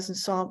 50,000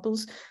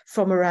 samples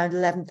from around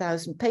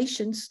 11,000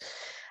 patients.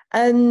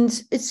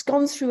 And it's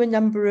gone through a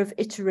number of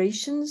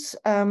iterations.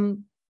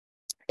 In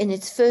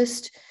its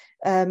first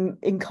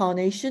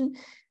incarnation,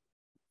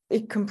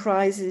 it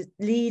comprises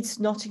Leeds,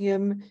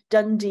 Nottingham,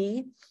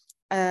 Dundee,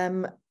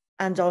 and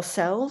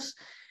ourselves.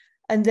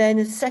 And then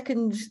a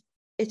second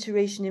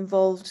iteration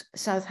involved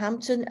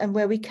Southampton, and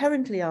where we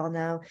currently are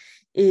now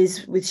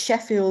is with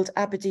Sheffield,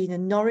 Aberdeen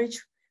and Norwich.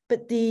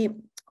 But the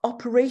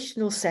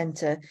operational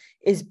centre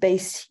is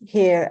based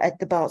here at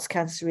the Barts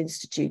Cancer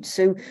Institute.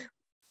 So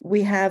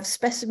we have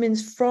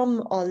specimens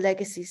from our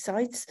legacy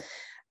sites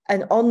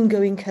and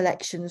ongoing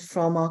collections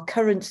from our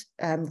current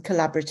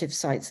collaborative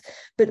sites.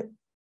 But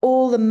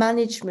all the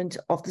management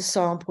of the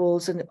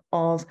samples and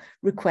of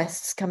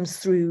requests comes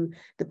through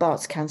the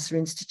Barts Cancer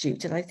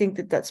Institute. And I think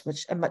that that's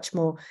a much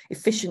more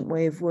efficient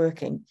way of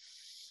working.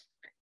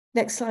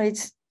 Next slide.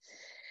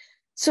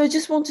 So I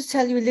just want to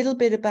tell you a little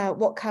bit about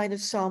what kind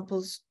of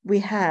samples we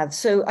have.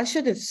 So I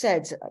should have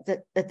said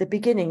that at the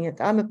beginning,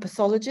 I'm a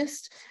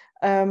pathologist.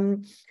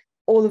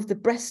 All of the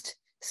breast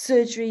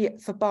surgery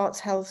for Barts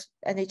Health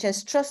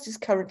NHS Trust is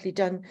currently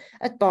done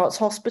at Barts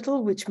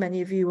Hospital, which many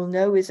of you will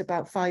know is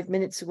about 5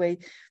 minutes away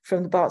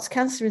from the Barts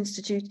Cancer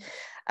Institute.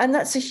 And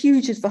that's a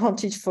huge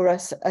advantage for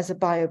us as a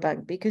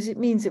biobank, because it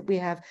means that we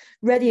have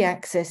ready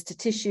access to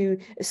tissue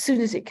as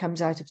soon as it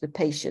comes out of the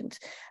patient.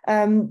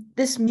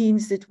 This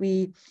means that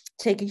we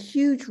take a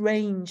huge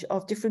range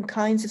of different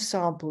kinds of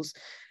samples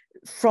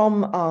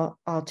from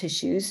our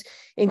tissues,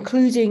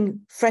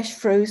 including fresh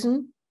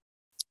frozen,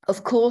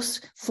 of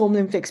course,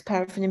 formalin-fixed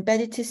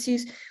paraffin-embedded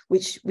tissues,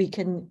 which we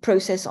can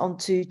process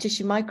onto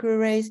tissue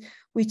microarrays.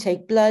 We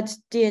take blood,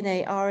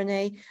 DNA,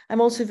 RNA.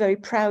 I'm also very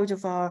proud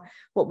of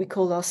what we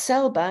call our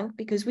cell bank,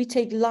 because we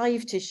take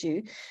live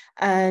tissue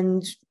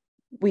and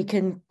we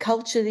can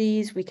culture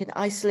these, we can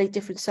isolate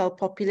different cell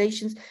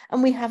populations,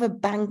 and we have a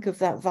bank of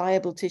that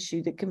viable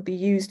tissue that can be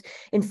used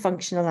in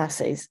functional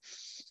assays.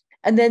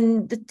 And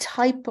then the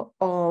type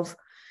of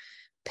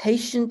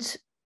patient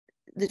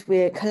that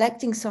we're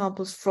collecting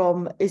samples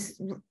from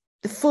is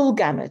the full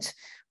gamut.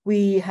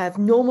 We have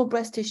normal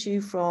breast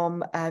tissue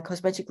from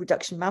cosmetic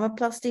reduction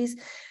mammoplasties.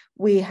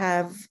 We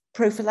have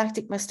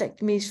prophylactic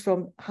mastectomies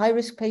from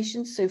high-risk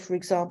patients. So, for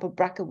example,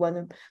 BRCA1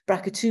 and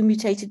BRCA2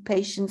 mutated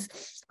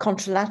patients,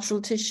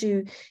 contralateral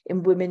tissue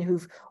in women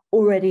who've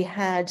already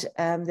had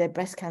their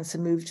breast cancer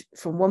moved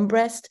from one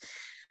breast.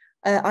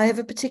 I have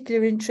a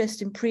particular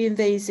interest in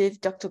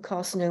pre-invasive ductal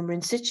carcinoma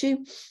in situ.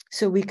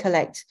 So we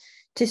collect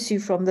tissue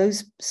from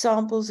those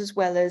samples, as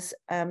well as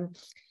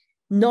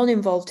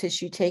non-involved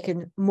tissue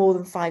taken more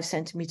than 5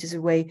 centimeters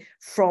away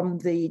from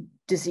the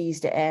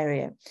diseased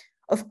area.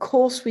 Of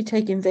course, we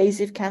take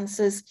invasive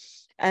cancers,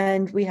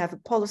 and we have a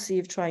policy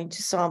of trying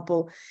to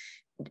sample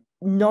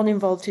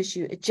non-involved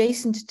tissue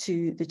adjacent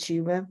to the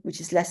tumor, which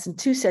is less than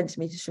 2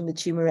 centimeters from the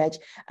tumor edge,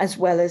 as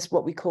well as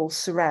what we call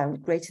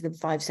surround, greater than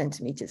 5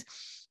 centimeters.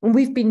 And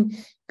we've been,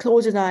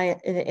 Claude and I,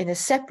 in a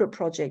separate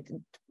project,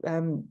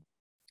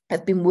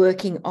 have been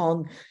working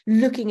on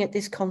looking at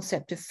this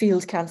concept of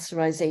field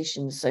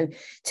cancerization. So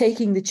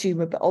taking the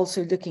tumor, but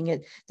also looking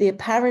at the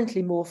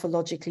apparently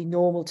morphologically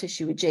normal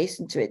tissue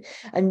adjacent to it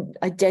and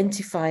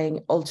identifying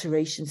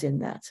alterations in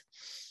that.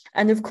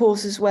 And of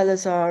course, as well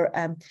as our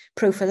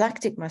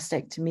prophylactic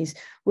mastectomies,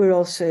 we're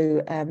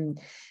also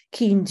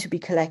keen to be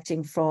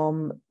collecting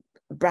from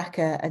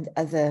BRCA and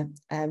other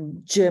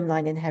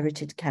germline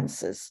inherited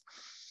cancers.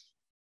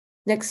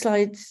 Next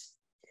slide.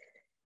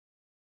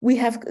 We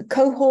have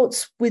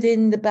cohorts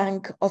within the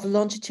bank of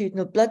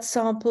longitudinal blood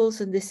samples,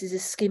 and this is a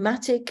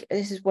schematic.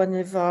 This is one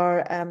of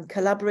our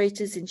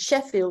collaborators in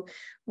Sheffield,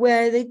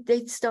 where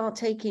they start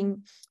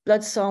taking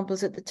blood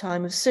samples at the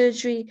time of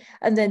surgery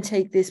and then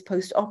take this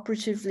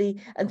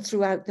post-operatively and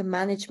throughout the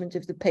management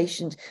of the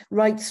patient,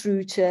 right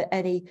through to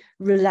any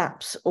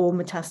relapse or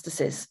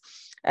metastasis.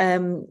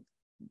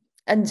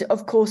 And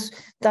of course,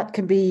 that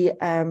can be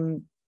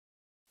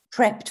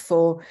prepped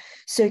for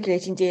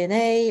circulating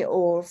DNA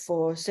or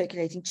for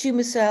circulating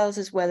tumor cells,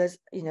 as well as,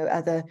 you know,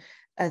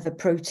 other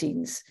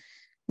proteins.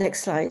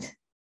 Next slide.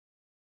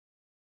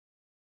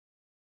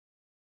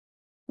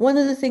 One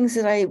of the things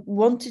that I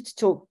wanted to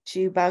talk to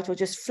you about, or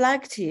just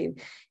flag to you,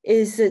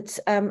 is that,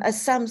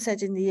 as Sam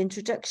said in the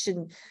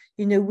introduction,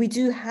 you know, we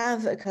do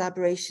have a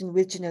collaboration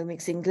with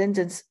Genomics England,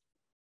 and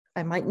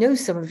I might know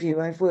some of you.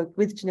 I've worked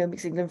with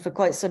Genomics England for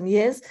quite some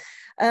years.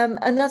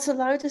 And that's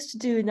allowed us to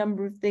do a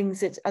number of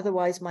things that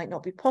otherwise might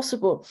not be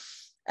possible.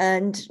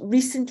 And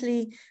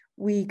recently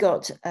we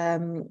got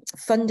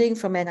funding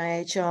from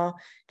NIHR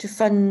to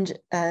fund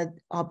our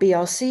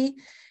BRC,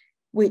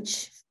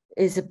 which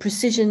is a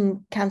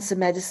precision cancer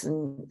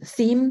medicine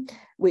theme,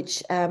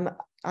 which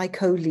I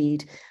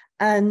co-lead.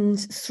 And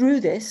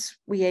through this,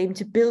 we aim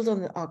to build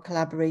on our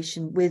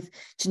collaboration with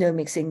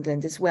Genomics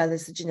England, as well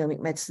as the Genomic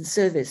Medicine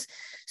Service.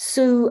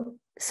 So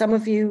some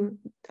of you,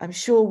 I'm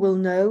sure, will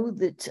know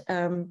that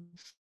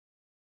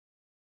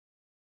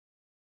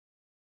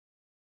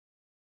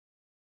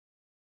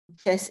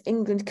yes,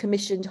 England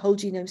commissioned whole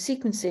genome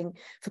sequencing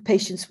for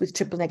patients with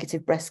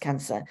triple-negative breast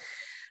cancer.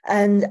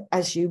 And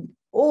as you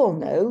all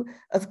know,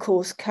 of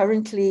course,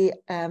 currently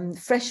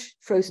fresh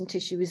frozen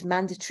tissue is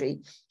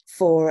mandatory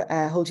for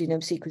whole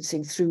genome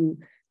sequencing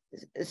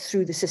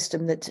through the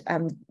system that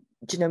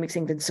Genomics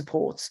England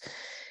supports.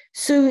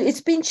 So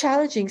it's been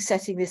challenging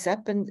setting this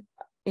up, and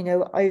you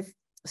know, I've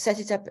set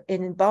it up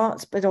in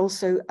Barts, but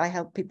also I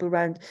help people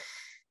around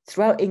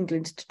throughout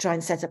England to try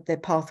and set up their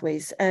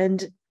pathways.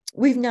 And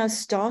we've now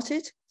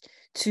started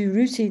to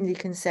routinely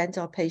consent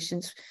our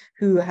patients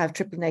who have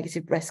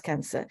triple-negative breast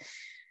cancer.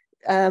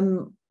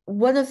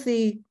 One of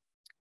the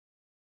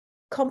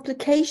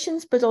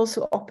complications, but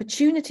also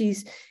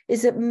opportunities,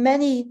 is that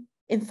many,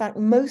 in fact,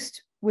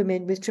 most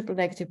women with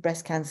triple-negative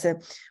breast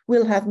cancer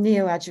will have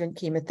neoadjuvant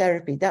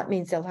chemotherapy. That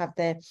means they'll have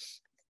their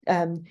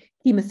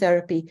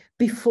chemotherapy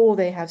before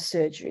they have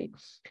surgery.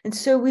 And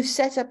so we've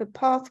set up a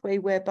pathway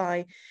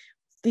whereby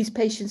these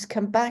patients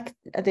come back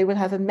and they will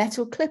have a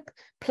metal clip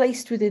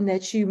placed within their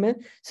tumor,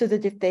 so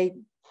that if they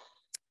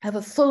have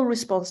a full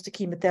response to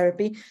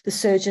chemotherapy, the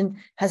surgeon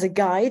has a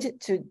guide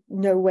to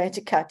know where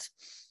to cut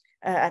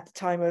at the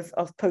time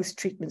of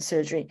post-treatment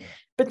surgery.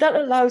 But that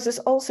allows us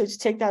also to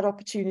take that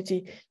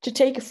opportunity to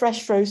take a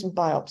fresh frozen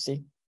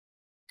biopsy,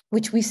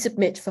 which we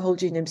submit for whole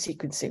genome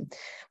sequencing.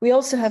 We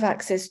also have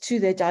access to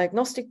their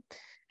diagnostic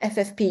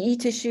FFPE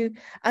tissue,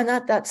 and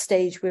at that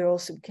stage, we're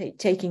also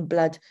taking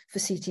blood for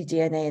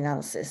ctDNA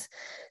analysis.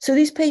 So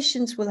these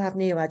patients will have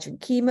neoadjuvant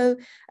chemo,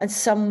 and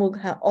some will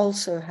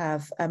also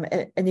have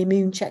an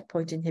immune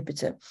checkpoint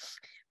inhibitor.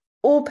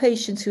 All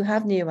patients who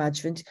have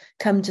neoadjuvant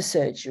come to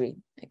surgery.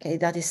 Okay,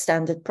 that is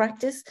standard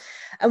practice.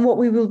 And what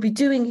we will be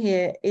doing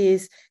here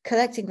is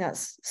collecting that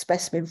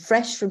specimen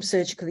fresh from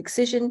surgical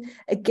excision,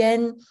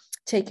 again,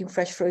 taking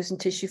fresh frozen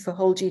tissue for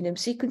whole genome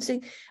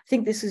sequencing. I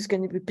think this is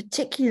going to be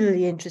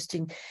particularly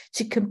interesting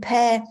to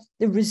compare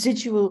the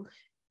residual,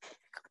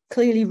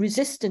 clearly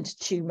resistant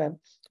tumor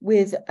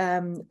with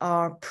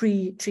our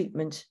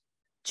pre-treatment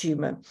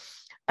tumor.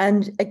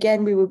 And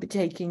again, we will be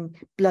taking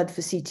blood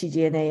for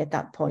ctDNA at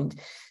that point.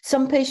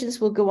 Some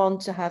patients will go on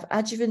to have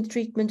adjuvant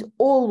treatment,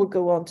 all will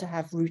go on to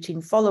have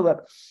routine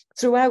follow-up,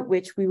 throughout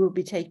which we will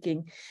be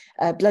taking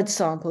blood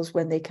samples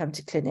when they come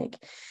to clinic.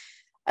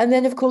 And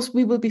then, of course,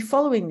 we will be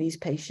following these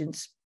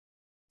patients.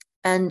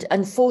 And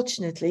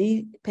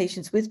unfortunately,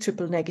 patients with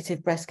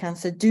triple-negative breast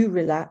cancer do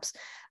relapse.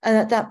 And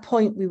at that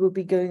point, we will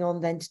be going on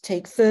then to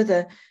take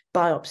further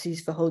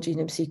biopsies for whole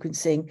genome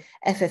sequencing,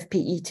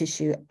 FFPE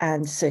tissue,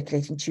 and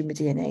circulating tumor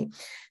DNA.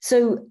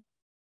 So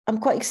I'm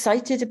quite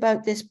excited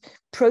about this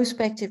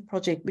prospective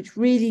project, which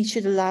really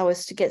should allow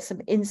us to get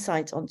some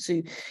insight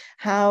onto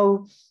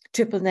how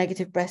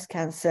triple-negative breast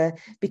cancer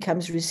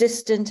becomes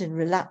resistant and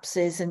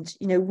relapses, and,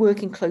 you know,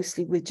 working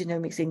closely with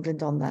Genomics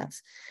England on that.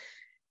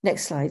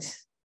 Next slide.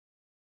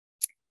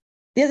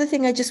 The other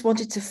thing I just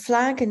wanted to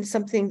flag, and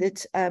something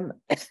that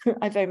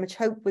I very much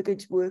hope we're going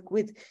to work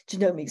with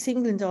Genomics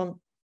England on,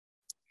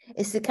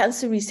 is the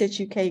Cancer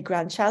Research UK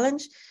Grand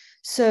Challenge.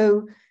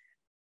 So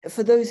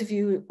for those of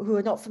you who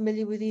are not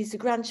familiar with these, the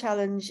Grand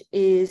Challenge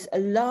is a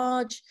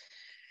large,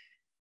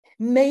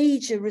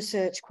 major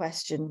research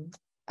question.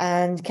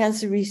 And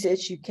Cancer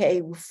Research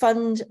UK will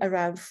fund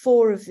around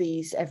 4 of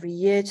these every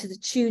year to the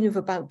tune of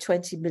about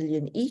 20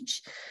 million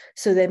each.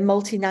 So they're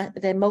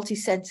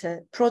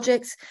multi-centre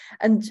projects.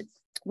 And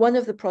one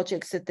of the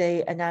projects that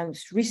they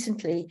announced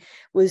recently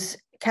was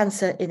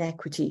cancer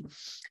inequity.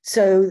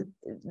 So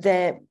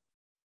they're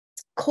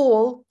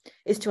call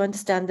is to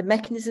understand the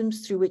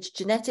mechanisms through which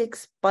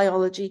genetics,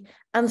 biology,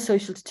 and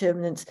social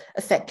determinants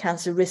affect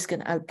cancer risk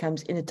and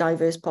outcomes in a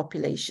diverse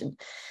population.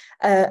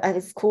 And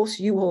of course,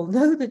 you all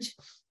know that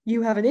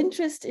you have an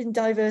interest in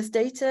diverse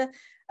data,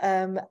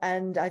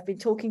 and I've been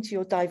talking to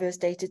your diverse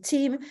data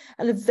team,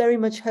 and I very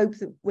much hope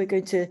that we're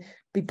going to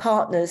be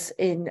partners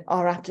in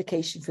our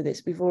application for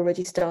this. We've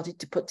already started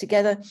to put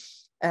together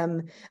a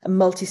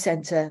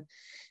multi-center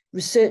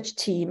research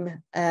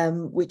team,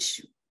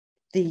 which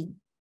the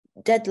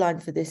deadline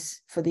for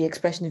this, for the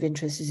expression of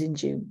interest, is in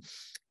June.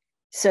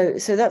 So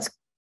that's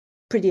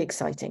pretty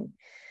exciting.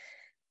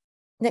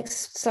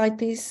 Next slide,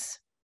 please.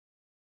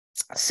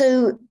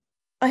 So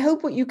I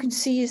hope what you can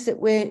see is that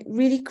we're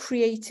really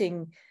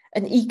creating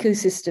an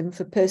ecosystem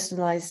for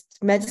personalized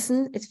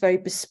medicine. It's very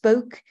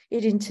bespoke.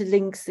 It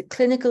interlinks the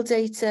clinical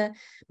data,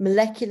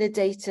 molecular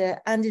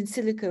data, and in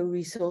silico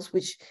resource,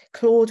 which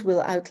Claude will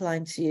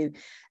outline to you,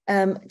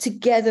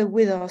 together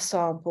with our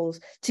samples,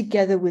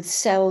 together with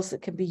cells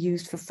that can be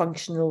used for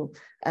functional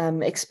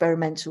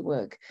experimental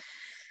work.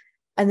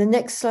 And the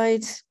next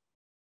slide.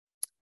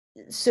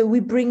 So we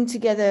bring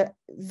together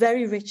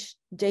very rich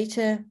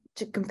data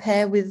to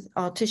compare with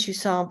our tissue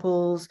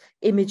samples,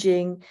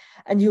 imaging,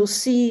 and you'll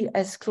see,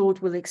 as Claude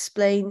will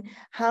explain,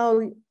 how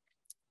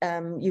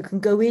you can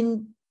go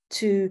in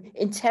to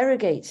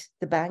interrogate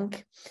the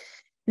bank,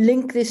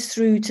 link this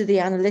through to the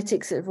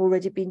analytics that have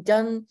already been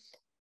done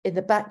in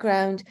the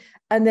background,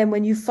 and then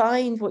when you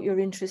find what you're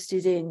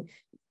interested in,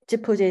 to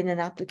put in an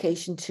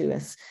application to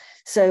us.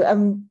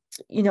 So,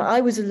 you know,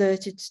 I was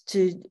alerted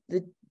to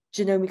the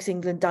Genomics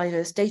England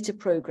Diverse Data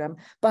Programme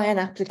by an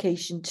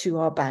application to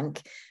our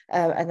bank,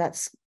 and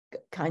that's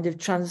kind of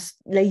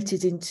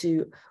translated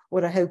into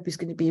what I hope is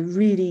going to be a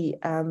really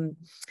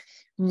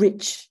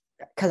rich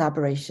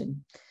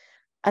collaboration.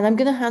 And I'm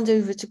going to hand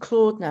over to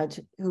Claude now,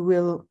 who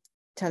will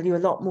tell you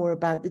a lot more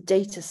about the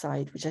data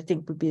side, which I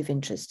think would be of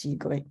interest to you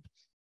going.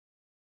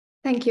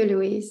 Thank you,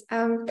 Louise.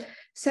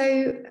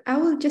 So I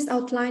will just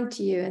outline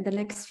to you in the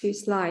next few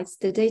slides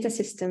the data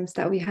systems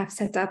that we have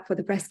set up for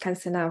the Breast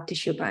Cancer Now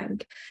tissue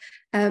bank.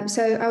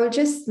 So I will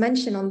just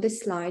mention on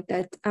this slide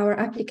that our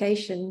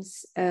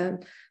applications,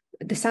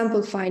 the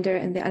sample finder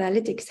and the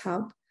analytics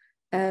hub,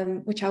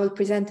 which I will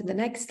present in the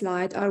next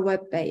slide, are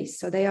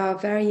web-based. So they are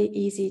very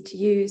easy to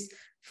use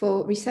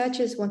for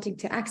researchers wanting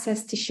to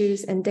access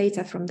tissues and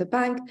data from the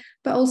bank,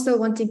 but also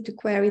wanting to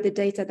query the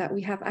data that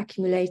we have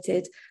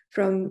accumulated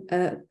from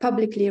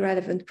publicly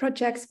relevant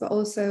projects, but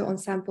also on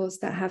samples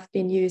that have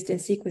been used in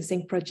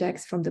sequencing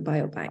projects from the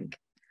biobank.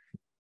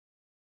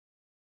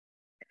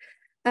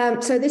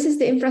 So this is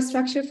the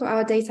infrastructure for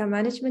our data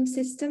management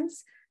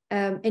systems.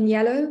 In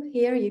yellow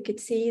here, you could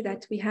see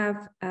that we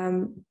have,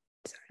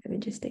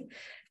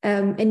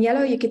 in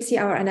yellow, you could see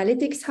our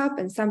analytics hub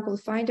and sample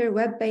finder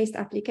web-based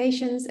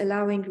applications,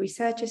 allowing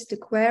researchers to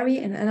query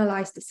and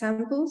analyze the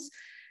samples.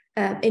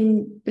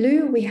 In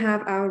blue, we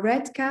have our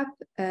REDCap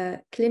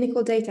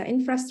clinical data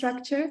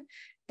infrastructure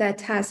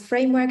that has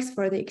frameworks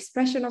for the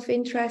expression of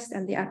interest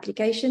and the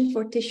application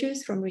for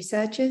tissues from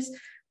researchers,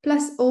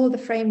 plus all the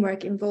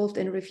framework involved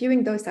in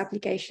reviewing those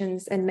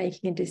applications and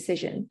making a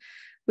decision.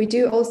 We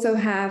do also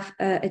have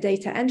a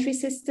data entry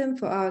system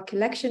for our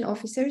collection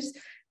officers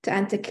to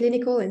enter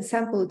clinical and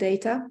sample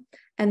data.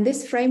 And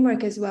this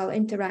framework as well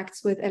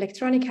interacts with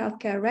electronic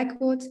healthcare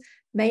records,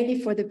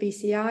 mainly for the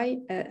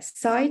BCI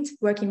site,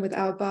 working with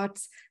our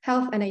BARTS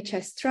Health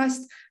NHS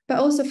Trust, but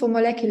also for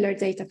molecular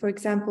data, for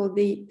example,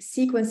 the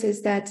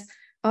sequences that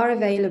are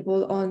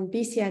available on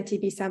BCI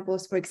TB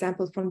samples, for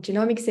example, from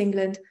Genomics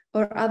England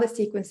or other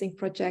sequencing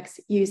projects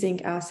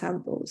using our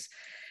samples.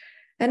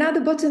 And at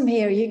the bottom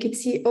here, you could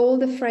see all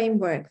the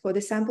framework for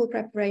the sample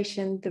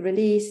preparation, the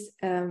release,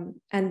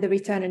 and the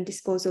return and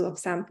disposal of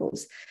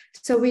samples.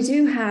 So we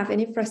do have an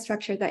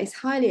infrastructure that is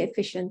highly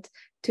efficient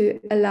to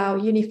allow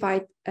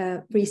unified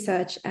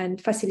research and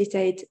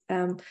facilitate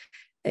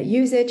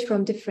usage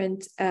from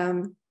different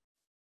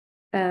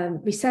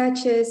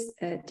researchers,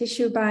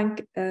 tissue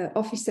bank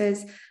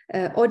officers,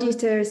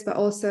 auditors, but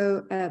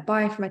also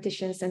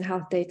bioinformaticians and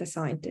health data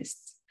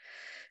scientists.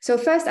 So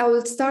first, I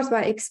will start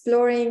by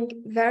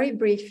exploring very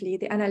briefly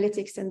the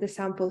analytics and the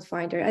sample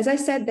finder. As I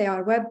said, they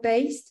are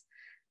web-based.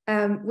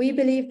 We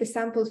believe the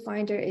sample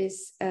finder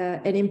is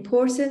an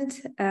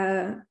important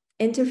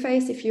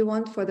interface, if you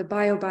want, for the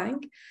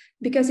biobank,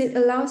 because it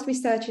allows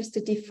researchers to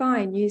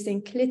define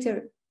using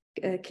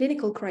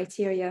clinical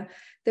criteria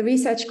the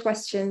research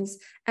questions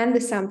and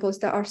the samples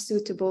that are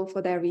suitable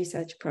for their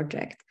research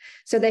project.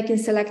 So they can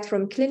select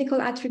from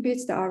clinical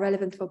attributes that are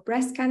relevant for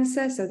breast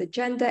cancer, so the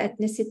gender,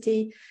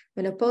 ethnicity,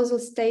 menopausal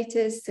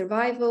status,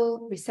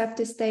 survival,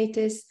 receptor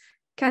status,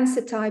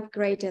 cancer type,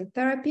 grade, and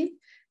therapy.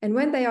 And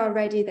when they are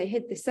ready, they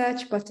hit the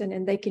search button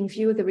and they can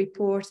view the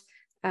report,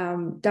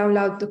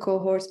 download the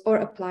cohorts, or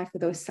apply for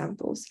those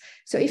samples.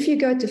 So if you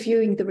go to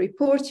viewing the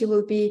report, you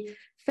will be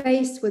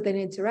faced with an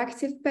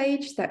interactive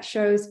page that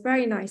shows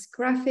very nice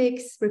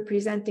graphics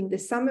representing the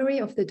summary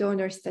of the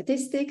donor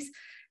statistics.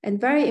 And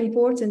very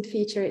important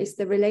feature is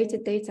the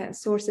related data and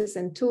sources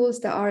and tools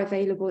that are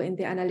available in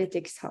the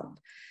analytics hub.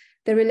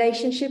 The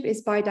relationship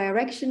is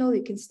bidirectional.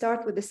 You can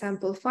start with the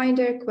sample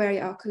finder, query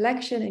our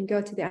collection, and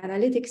go to the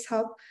analytics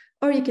hub,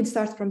 or you can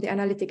start from the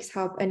analytics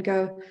hub and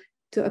go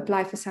to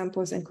apply for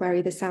samples and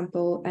query the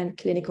sample and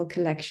clinical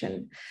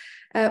collection.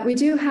 We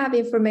do have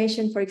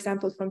information, for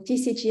example, from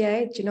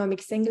TCGA,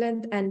 Genomics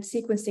England, and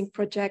sequencing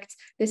projects.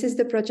 This is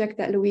the project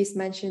that Louise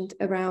mentioned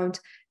around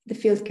the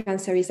field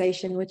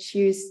cancerization, which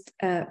used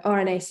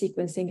RNA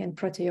sequencing and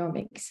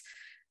proteomics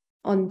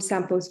on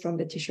samples from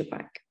the tissue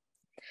bank.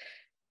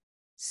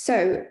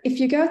 So if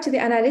you go to the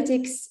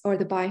analytics or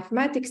the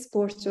bioinformatics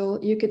portal,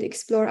 you could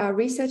explore our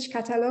research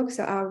catalog,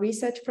 so our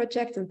research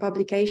project and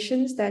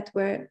publications that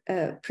were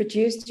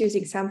produced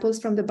using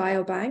samples from the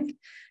biobank.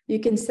 You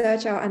can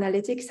search our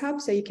analytics hub,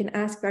 so you can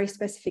ask very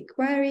specific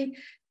query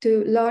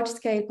to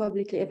large-scale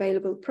publicly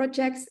available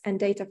projects and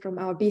data from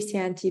our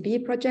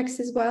BCN-TB projects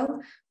as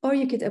well, or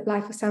you could apply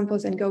for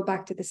samples and go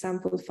back to the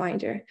sample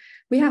finder.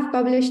 We have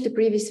published the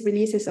previous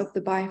releases of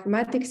the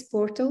bioinformatics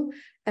portal,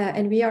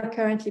 and we are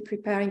currently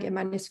preparing a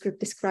manuscript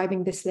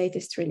describing this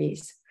latest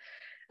release.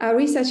 Our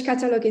research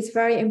catalog is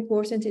very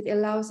important. It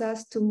allows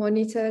us to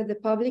monitor the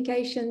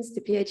publications,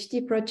 the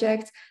PhD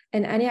projects,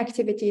 and any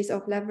activities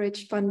of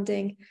leverage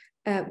funding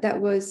that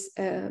was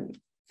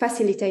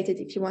facilitated,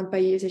 if you want, by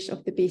usage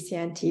of the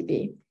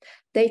BCN-TB.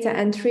 Data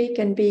entry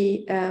can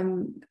be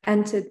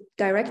entered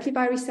directly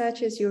by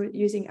researchers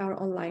using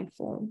our online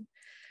form.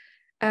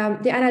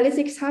 The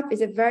Analytics Hub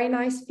is a very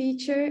nice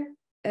feature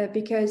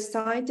because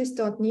scientists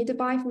don't need a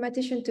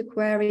bioinformatician to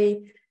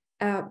query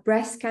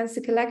breast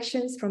cancer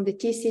collections from the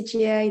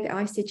TCGA, the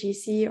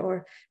ICGC,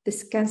 or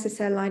the Cancer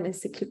Cell Line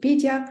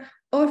Encyclopedia,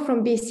 or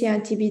from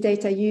BCN-TB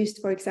data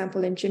used, for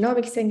example, in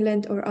Genomics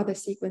England or other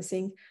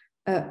sequencing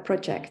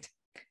project.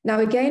 Now,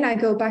 again, I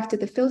go back to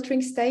the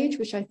filtering stage,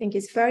 which I think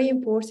is very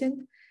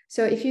important.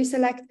 So if you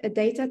select a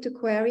data to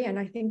query, and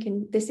I think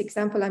in this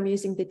example, I'm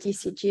using the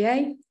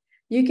TCGA,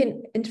 you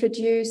can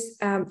introduce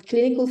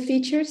clinical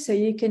features. So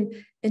you can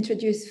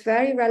introduce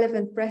very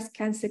relevant breast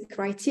cancer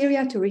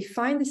criteria to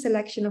refine the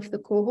selection of the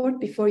cohort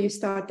before you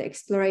start the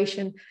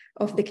exploration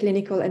of the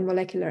clinical and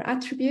molecular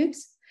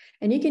attributes.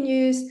 And you can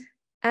use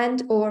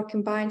and/or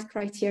combined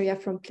criteria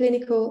from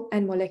clinical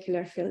and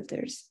molecular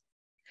filters.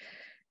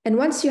 And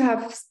once you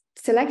have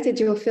selected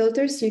your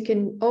filters, you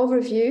can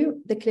overview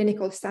the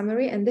clinical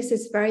summary. And this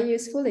is very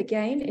useful.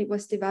 Again, it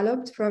was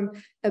developed from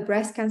a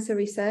breast cancer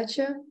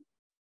researcher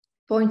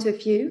point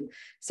of view.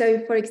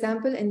 So for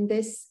example, in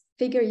this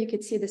figure, you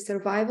could see the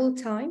survival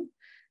time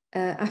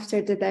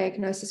after the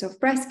diagnosis of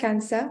breast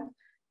cancer.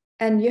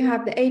 And you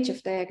have the age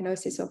of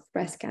diagnosis of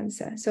breast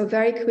cancer. So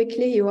very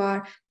quickly, you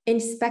are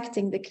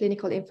inspecting the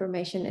clinical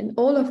information, and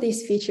all of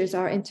these features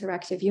are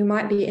interactive. You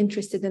might be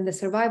interested in the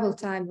survival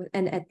time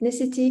and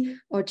ethnicity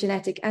or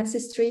genetic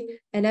ancestry,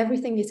 and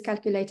everything is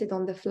calculated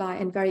on the fly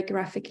and very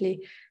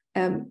graphically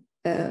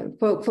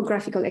for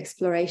graphical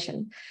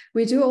exploration.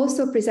 We do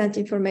also present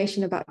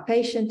information about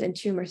patient and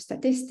tumor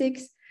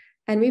statistics,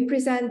 and we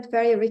present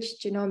very rich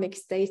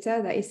genomics data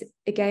that is,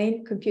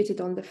 again,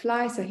 computed on the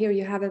fly. So here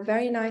you have a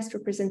very nice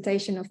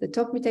representation of the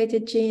top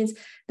mutated genes,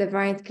 the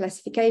variant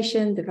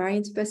classification, the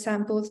variants per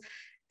samples,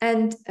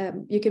 and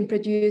you can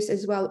produce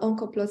as well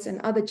oncoplots,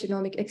 and other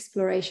genomic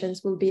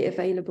explorations will be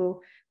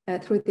available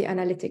through the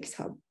Analytics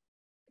Hub.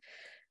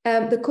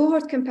 The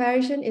cohort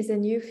comparison is a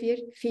new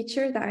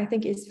feature that I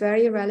think is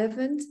very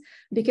relevant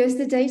because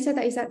the data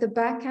that is at the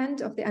back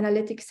end of the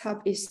Analytics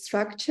Hub is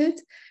structured.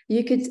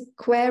 You could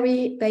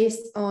query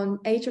based on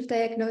age of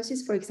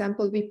diagnosis. For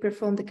example, we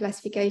perform the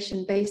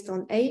classification based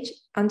on age,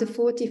 under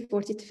 40,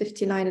 40 to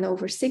 59, and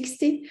over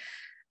 60,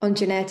 on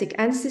genetic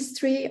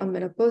ancestry, on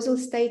menopausal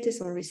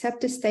status, on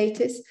receptor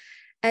status.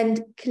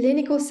 And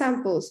clinical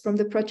samples from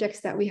the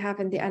projects that we have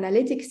in the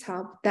Analytics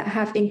Hub that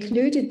have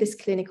included this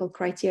clinical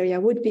criteria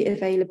would be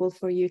available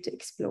for you to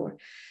explore.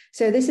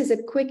 So this is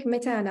a quick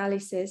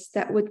meta-analysis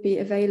that would be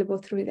available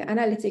through the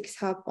Analytics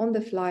Hub on the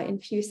fly in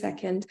a few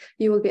seconds.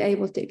 You will be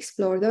able to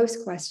explore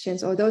those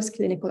questions or those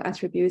clinical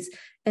attributes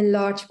in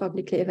large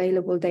publicly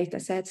available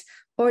data sets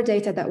or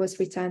data that was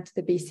returned to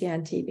the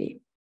BCN-TB.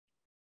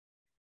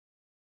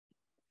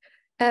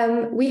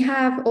 We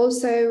have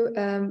also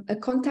a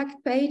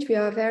contact page. We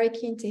are very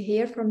keen to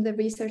hear from the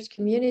research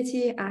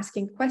community,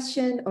 asking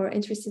questions or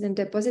interested in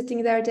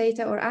depositing their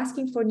data or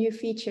asking for new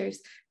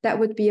features that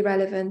would be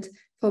relevant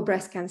for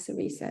breast cancer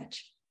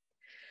research.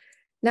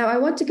 Now, I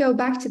want to go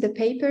back to the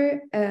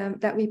paper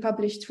that we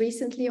published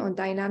recently on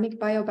dynamic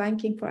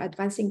biobanking for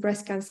advancing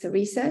breast cancer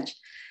research.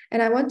 And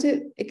I want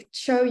to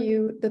show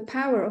you the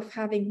power of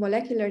having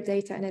molecular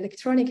data and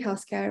electronic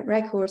healthcare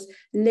records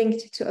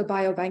linked to a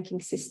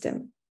biobanking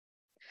system.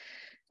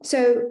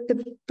 So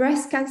the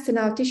Breast Cancer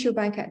Now tissue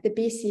bank at the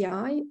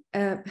BCI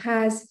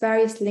has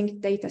various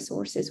linked data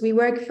sources. We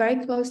work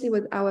very closely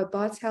with our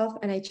Barts Health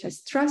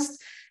NHS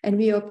Trust, and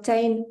we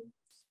obtain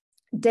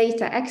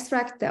data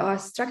extracts that are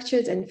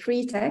structured in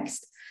free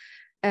text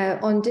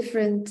on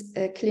different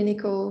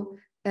clinical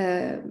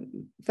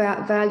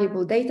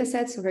valuable data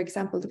sets. So for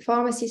example, the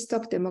pharmacy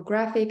stock,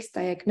 demographics,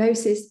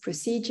 diagnosis,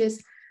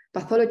 procedures,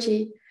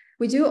 pathology.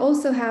 We do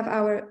also have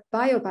our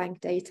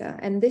biobank data,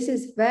 and this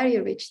is very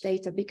rich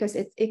data because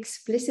it's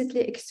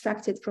explicitly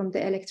extracted from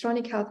the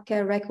electronic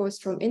healthcare records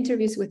from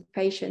interviews with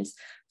patients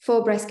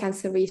for breast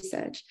cancer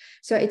research.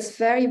 So it's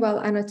very well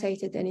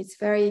annotated and it's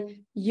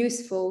very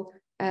useful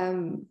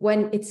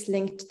when it's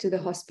linked to the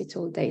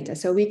hospital data.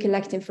 So we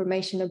collect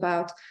information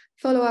about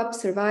follow-up,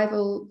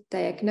 survival,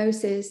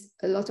 diagnosis,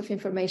 a lot of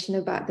information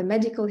about the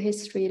medical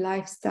history,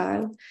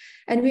 lifestyle.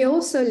 And we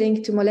also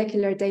link to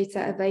molecular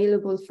data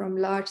available from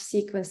large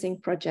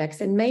sequencing projects.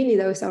 And mainly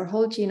those are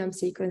whole genome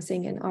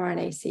sequencing and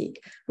RNA-seq,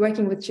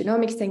 working with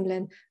Genomics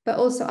England, but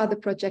also other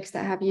projects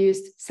that have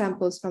used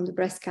samples from the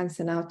Breast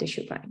Cancer Now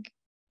tissue bank.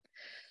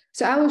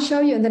 So I will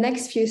show you in the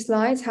next few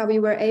slides how we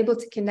were able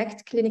to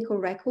connect clinical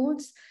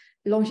records,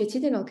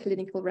 longitudinal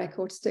clinical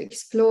records, to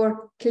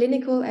explore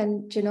clinical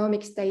and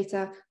genomics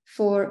data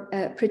for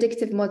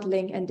predictive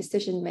modeling and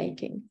decision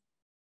making.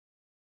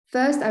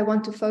 First, I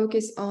want to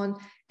focus on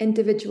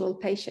individual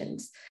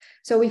patients.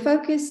 So we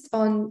focused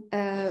on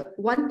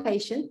one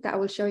patient that I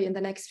will show you in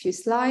the next few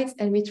slides,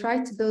 and we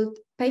tried to build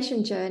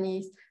patient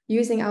journeys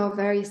using our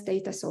various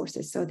data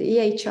sources. So the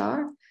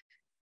EHR,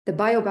 the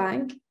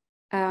biobank,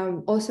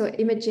 also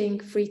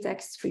imaging, free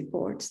text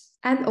reports,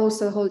 and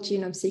also whole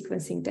genome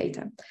sequencing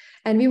data.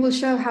 And we will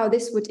show how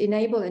this would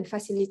enable and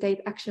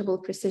facilitate actionable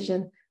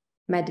precision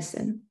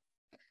medicine.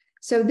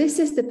 So this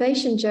is the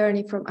patient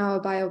journey from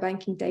our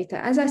biobanking data.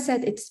 As I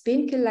said, it's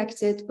been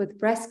collected with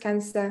breast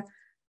cancer,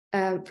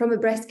 from a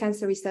breast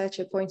cancer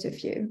researcher point of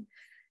view.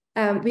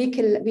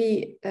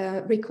 We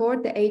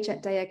record the age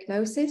at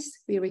diagnosis,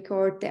 we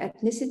record the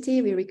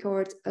ethnicity, we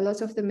record a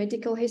lot of the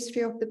medical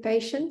history of the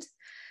patient.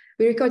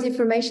 We record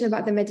information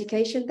about the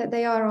medication that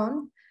they are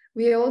on.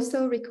 We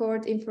also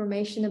record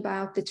information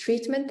about the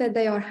treatment that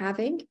they are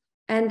having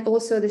and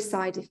also the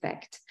side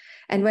effect.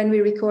 And when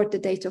we record the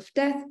date of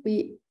death,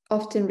 we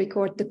often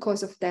record the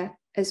cause of death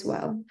as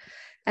well.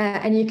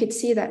 And you could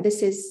see that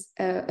this is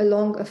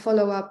along a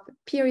follow-up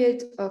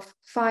period of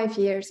 5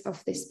 years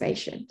of this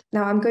patient.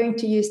 Now I'm going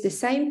to use the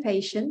same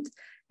patient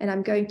and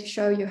I'm going to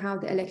show you how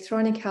the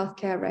electronic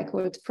healthcare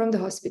record from the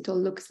hospital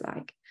looks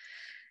like.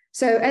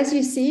 So as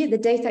you see, the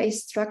data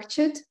is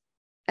structured.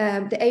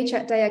 The age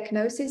at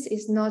diagnosis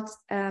is not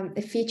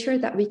a feature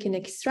that we can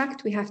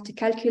extract. We have to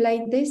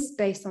calculate this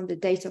based on the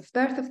date of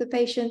birth of the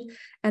patient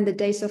and the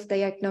dates of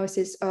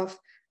diagnosis of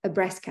a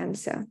breast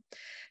cancer.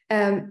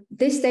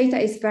 This data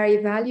is very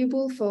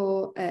valuable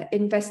for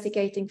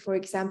investigating, for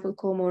example,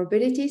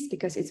 comorbidities,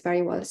 because it's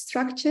very well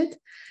structured.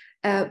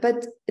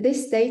 But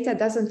this data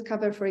doesn't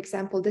cover, for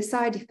example, the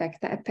side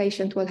effect that a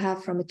patient will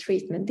have from a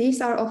treatment.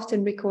 These are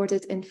often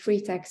recorded in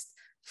free text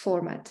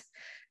format.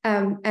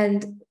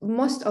 And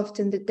most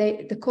often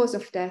the cause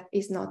of death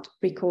is not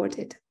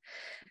recorded.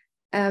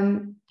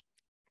 And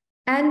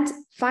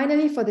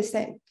finally, for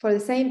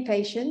the same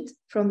patient,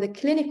 from the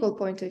clinical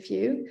point of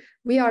view,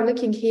 we are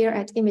looking here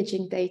at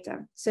imaging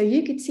data. So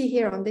you could see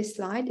here on this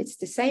slide, it's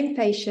the same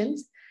patient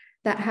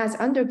that has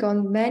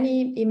undergone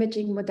many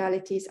imaging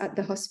modalities at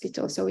the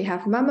hospital. So we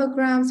have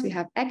mammograms, we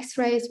have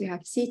X-rays, we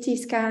have CT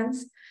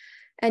scans.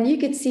 And you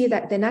could see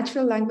that the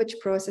natural language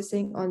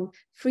processing on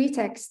free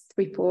text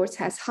reports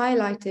has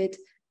highlighted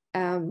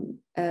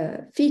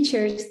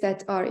features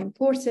that are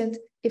important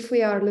if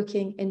we are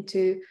looking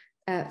into,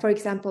 for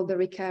example, the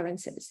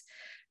recurrences.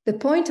 The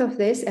point of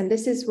this, and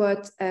this is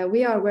what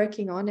we are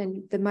working on,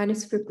 and the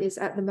manuscript is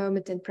at the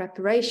moment in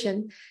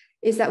preparation,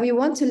 is that we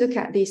want to look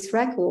at these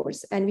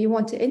records and we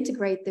want to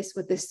integrate this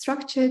with the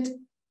structured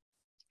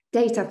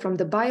data from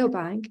the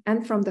biobank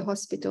and from the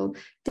hospital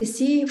to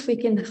see if we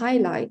can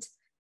highlight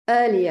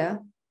earlier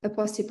a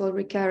possible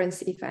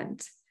recurrence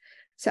event.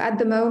 So at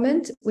the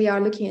moment, we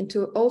are looking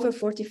into over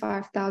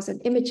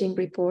 45,000 imaging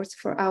reports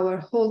for our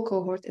whole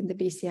cohort in the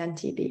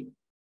BCN-TB.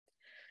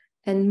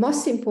 And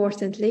most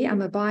importantly,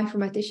 I'm a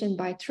bioinformatician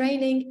by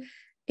training,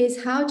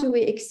 is how do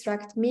we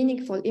extract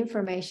meaningful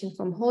information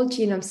from whole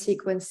genome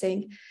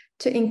sequencing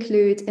to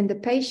include in the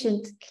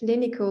patient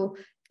clinical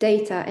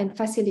data and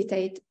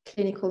facilitate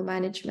clinical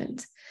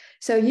management.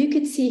 So you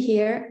could see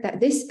here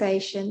that this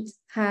patient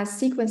has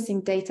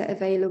sequencing data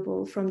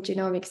available from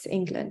Genomics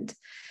England.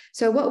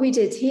 So what we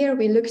did here,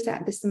 we looked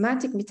at the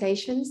somatic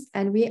mutations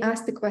and we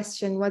asked the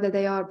question whether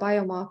they are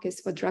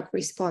biomarkers for drug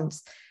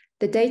response.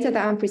 The data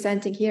that I'm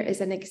presenting here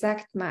is an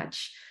exact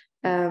match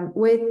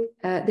with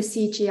the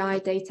CGI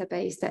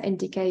database that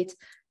indicate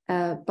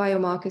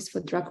biomarkers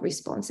for drug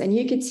response. And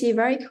you can see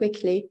very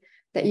quickly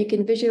that you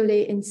can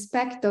visually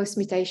inspect those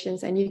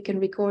mutations and you can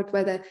record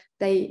whether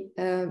they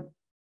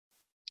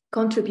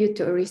contribute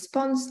to a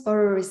response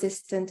or a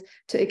resistance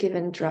to a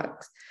given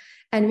drug.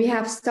 And we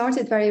have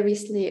started very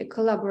recently a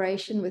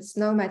collaboration with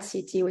SNOMAD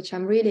CT, which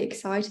I'm really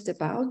excited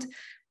about,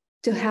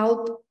 to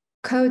help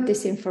code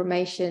this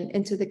information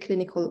into the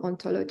clinical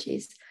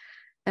ontologies.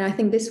 And I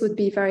think this would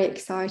be very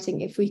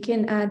exciting if we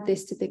can add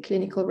this to the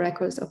clinical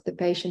records of the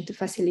patient to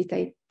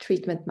facilitate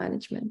treatment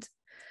management.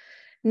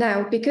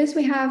 Now, because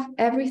we have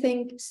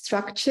everything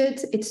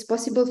structured, it's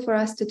possible for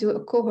us to do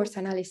a cohort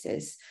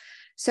analysis.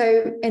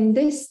 So in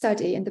this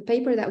study, in the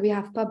paper that we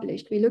have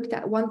published, we looked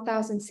at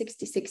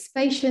 1,066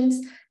 patients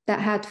that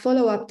had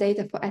follow-up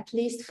data for at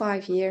least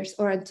 5 years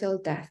or until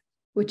death,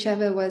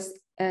 whichever was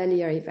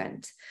earlier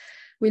event.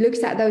 We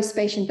looked at those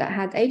patients that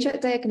had age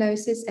at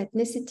diagnosis,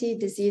 ethnicity,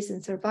 disease,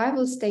 and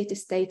survival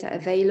status data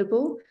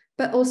available,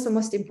 but also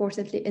most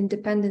importantly,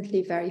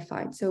 independently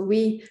verified. So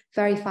we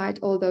verified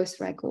all those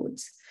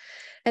records.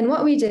 And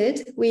what we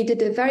did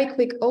a very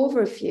quick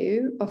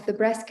overview of the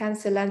breast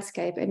cancer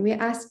landscape, and we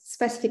asked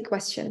specific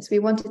questions. We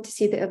wanted to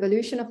see the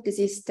evolution of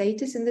disease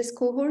status in this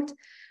cohort.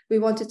 We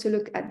wanted to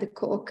look at the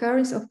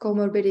co-occurrence of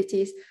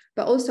comorbidities,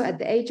 but also at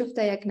the age of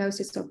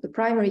diagnosis of the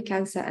primary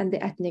cancer and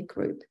the ethnic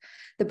group.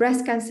 The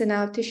Breast Cancer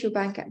Now tissue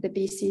bank at the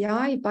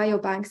BCI,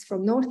 biobanks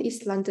from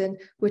Northeast London,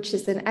 which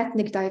is an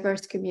ethnic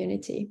diverse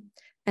community.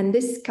 And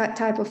this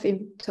type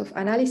of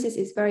analysis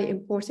is very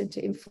important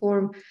to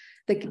inform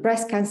the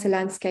breast cancer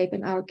landscape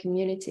in our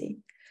community.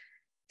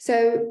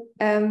 So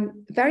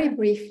very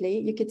briefly,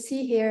 you could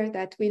see here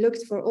that we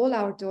looked for all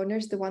our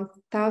donors, the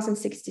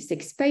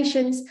 1,066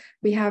 patients.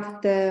 We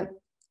have the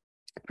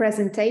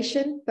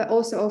presentation, but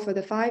also over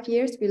the 5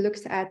 years, we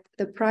looked at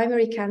the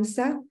primary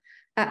cancer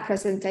at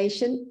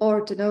presentation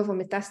or de novo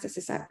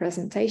metastasis at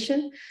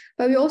presentation.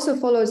 But we also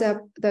followed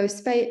up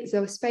those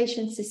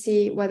patients to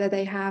see whether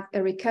they have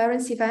a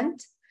recurrence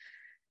event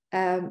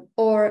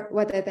or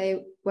whether they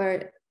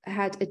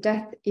had a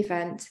death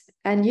event.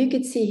 And you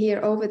could see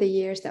here over the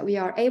years that we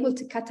are able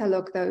to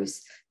catalog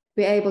those,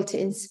 we're able to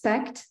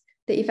inspect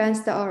the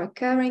events that are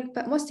occurring,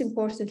 but most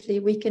importantly,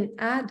 we can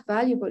add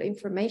valuable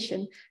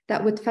information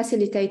that would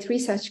facilitate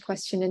research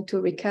question into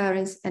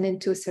recurrence and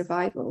into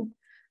survival.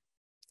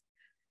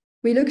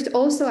 We looked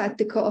also at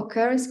the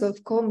co-occurrence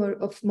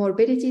of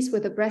morbidities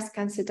with a breast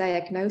cancer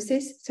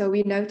diagnosis. So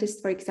we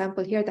noticed, for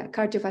example, here that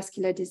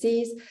cardiovascular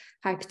disease,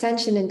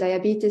 hypertension, and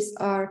diabetes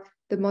are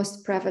the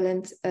most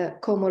prevalent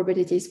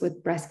comorbidities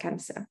with breast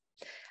cancer.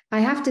 I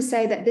have to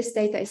say that this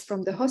data is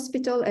from the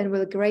hospital and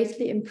will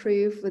greatly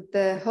improve with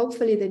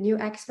hopefully the new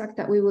extract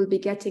that we will be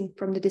getting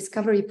from the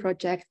Discovery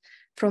Project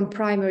from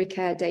primary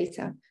care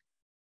data.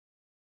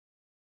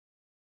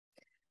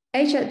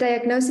 Age at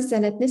diagnosis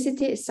and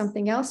ethnicity is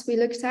something else we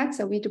looked at.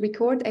 So we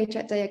record age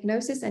at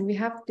diagnosis and we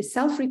have the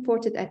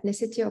self-reported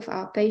ethnicity of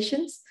our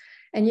patients.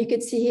 And you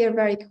could see here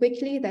very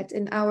quickly that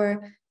in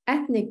our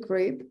ethnic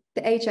group,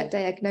 the age at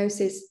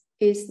diagnosis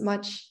is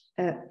much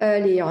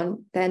early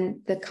on than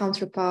the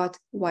counterpart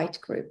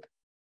white group.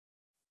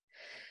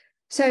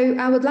 So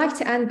I would like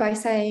to end by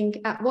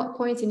saying at what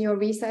point in your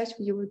research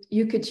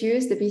you could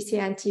use the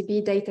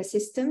BCNTB data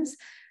systems.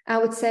 I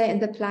would say in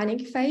the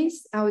planning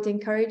phase, I would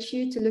encourage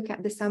you to look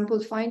at the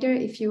sample finder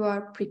if you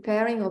are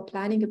preparing or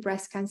planning a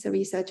breast cancer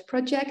research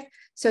project.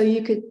 So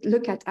you could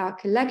look at our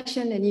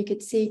collection and you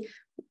could see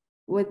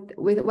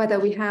whether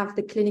we have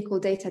the clinical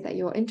data that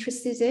you're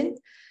interested in.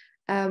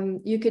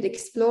 You could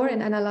explore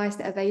and analyze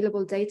the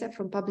available data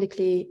from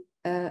publicly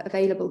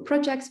available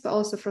projects, but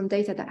also from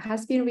data that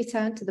has been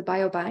returned to the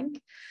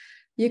biobank.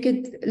 You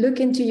could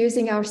look into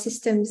using our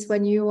systems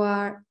when you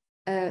are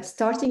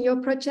starting your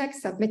project,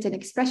 submit an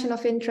expression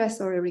of interest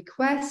or a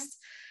request,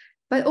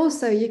 but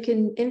also you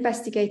can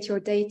investigate your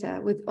data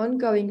with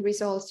ongoing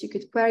results. You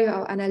could query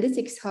our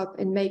analytics hub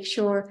and make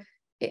sure,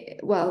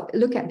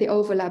 look at the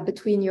overlap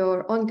between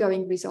your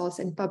ongoing results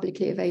and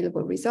publicly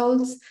available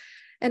results.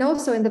 And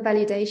also in the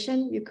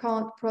validation, you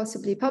can't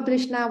possibly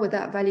publish now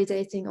without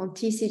validating on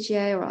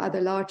TCGA or other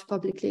large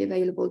publicly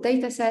available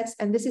data sets.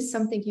 And this is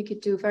something you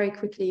could do very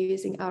quickly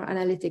using our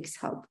analytics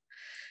hub.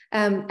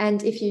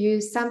 And if you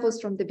use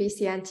samples from the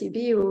BCNTB,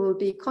 we will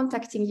be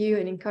contacting you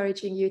and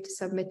encouraging you to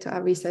submit to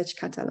our research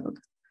catalog.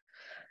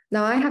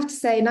 Now, I have to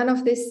say, none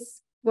of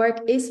this work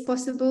is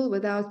possible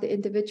without the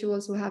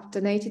individuals who have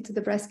donated to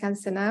the Breast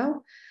Cancer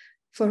Now,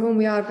 for whom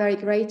we are very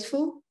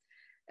grateful.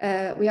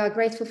 We are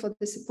grateful for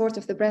the support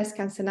of the Breast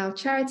Cancer Now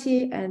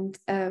charity and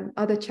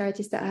other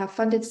charities that have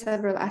funded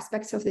several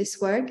aspects of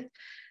this work.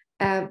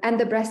 And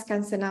the Breast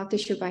Cancer Now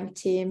Tissue Bank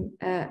team,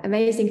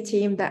 amazing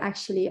team that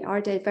actually are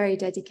very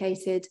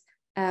dedicated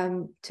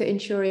to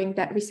ensuring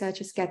that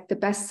researchers get the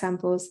best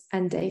samples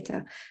and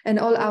data, and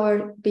all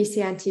our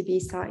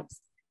BCNTB sites.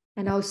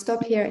 And I'll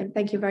stop here and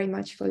thank you very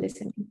much for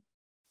listening.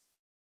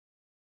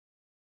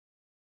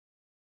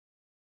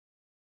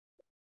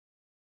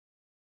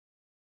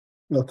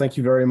 Well, thank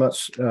you very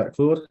much,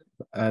 Claude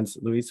and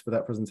Louise, for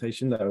that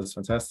presentation. That was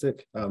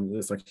fantastic.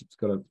 Looks like it's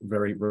got a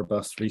very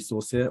robust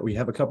resource here. We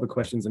have a couple of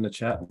questions in the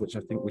chat, which I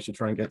think we should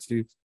try and get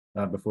to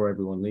before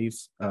everyone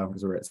leaves,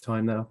 because we're at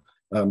time now.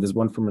 There's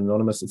one from an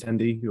anonymous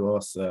attendee who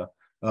asks, are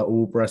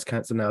all Breast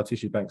Cancer Now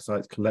tissue bank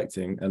sites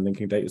collecting and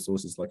linking data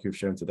sources like you've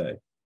shown today?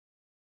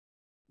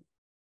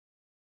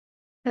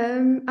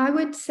 I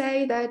would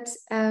say that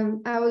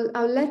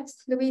I'll let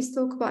Louise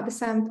talk about the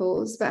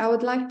samples, but I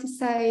would like to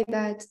say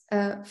that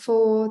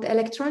for the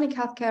electronic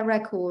healthcare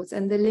records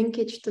and the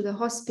linkage to the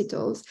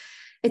hospitals,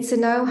 it's a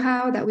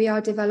know-how that we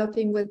are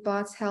developing with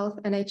Barts Health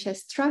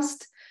NHS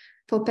Trust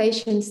for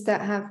patients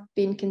that have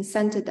been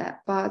consented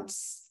at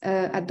Barts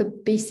at the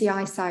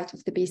BCI site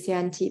of the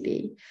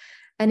BCNTB.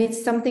 And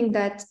it's something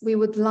that we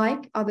would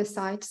like other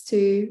sites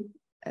to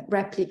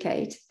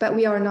replicate, but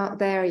we are not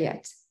there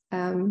yet.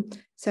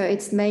 So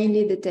it's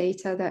mainly the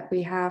data that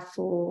we have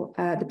for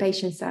the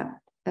patients at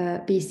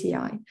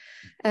BCI.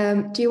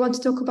 Do you want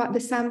to talk about the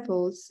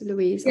samples,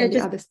 Louise, on the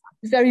other side?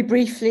 Very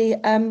briefly,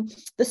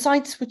 the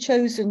sites were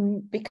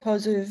chosen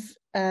because of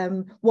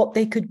what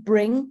they could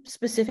bring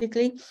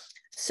specifically.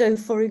 So,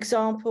 for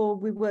example,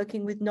 we're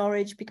working with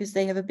Norwich because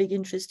they have a big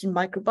interest in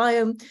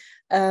microbiome,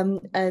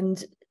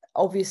 and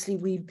obviously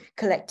we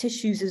collect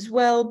tissues as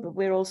well, but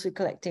we're also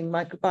collecting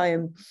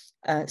microbiome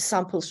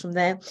samples from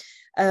there.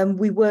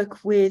 We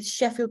work with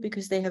Sheffield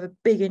because they have a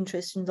big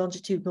interest in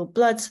longitudinal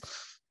bloods.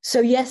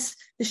 So yes,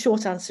 the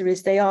short answer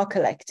is they are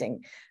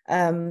collecting,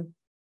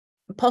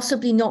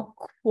 possibly not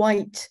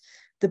quite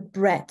the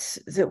breadth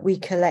that we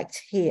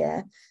collect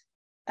here,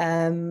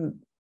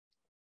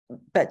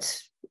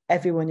 but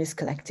everyone is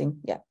collecting,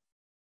 yeah.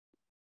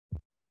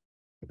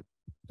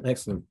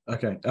 Excellent.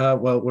 Okay.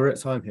 Well, we're at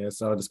time here,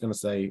 so I'm just going to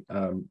say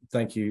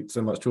thank you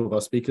so much to all of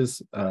our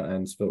speakers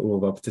and for all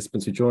of our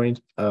participants who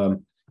joined.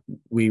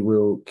 We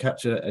will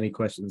capture any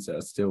questions that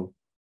are still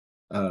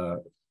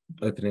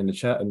open in the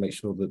chat and make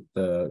sure that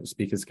the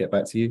speakers get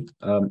back to you.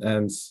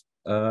 And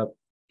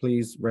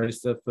please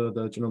register for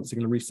the Genomics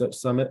England Research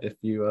Summit if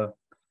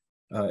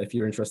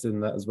you're interested in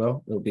that as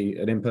well. It will be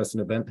an in-person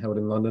event held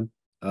in London.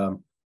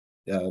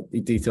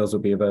 The details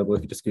will be available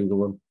if you just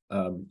Google them,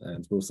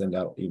 and we'll send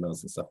out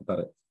emails and stuff about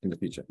it in the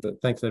future.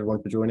 But thanks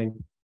everyone for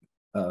joining.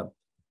 Have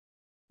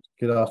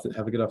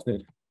a good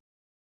afternoon.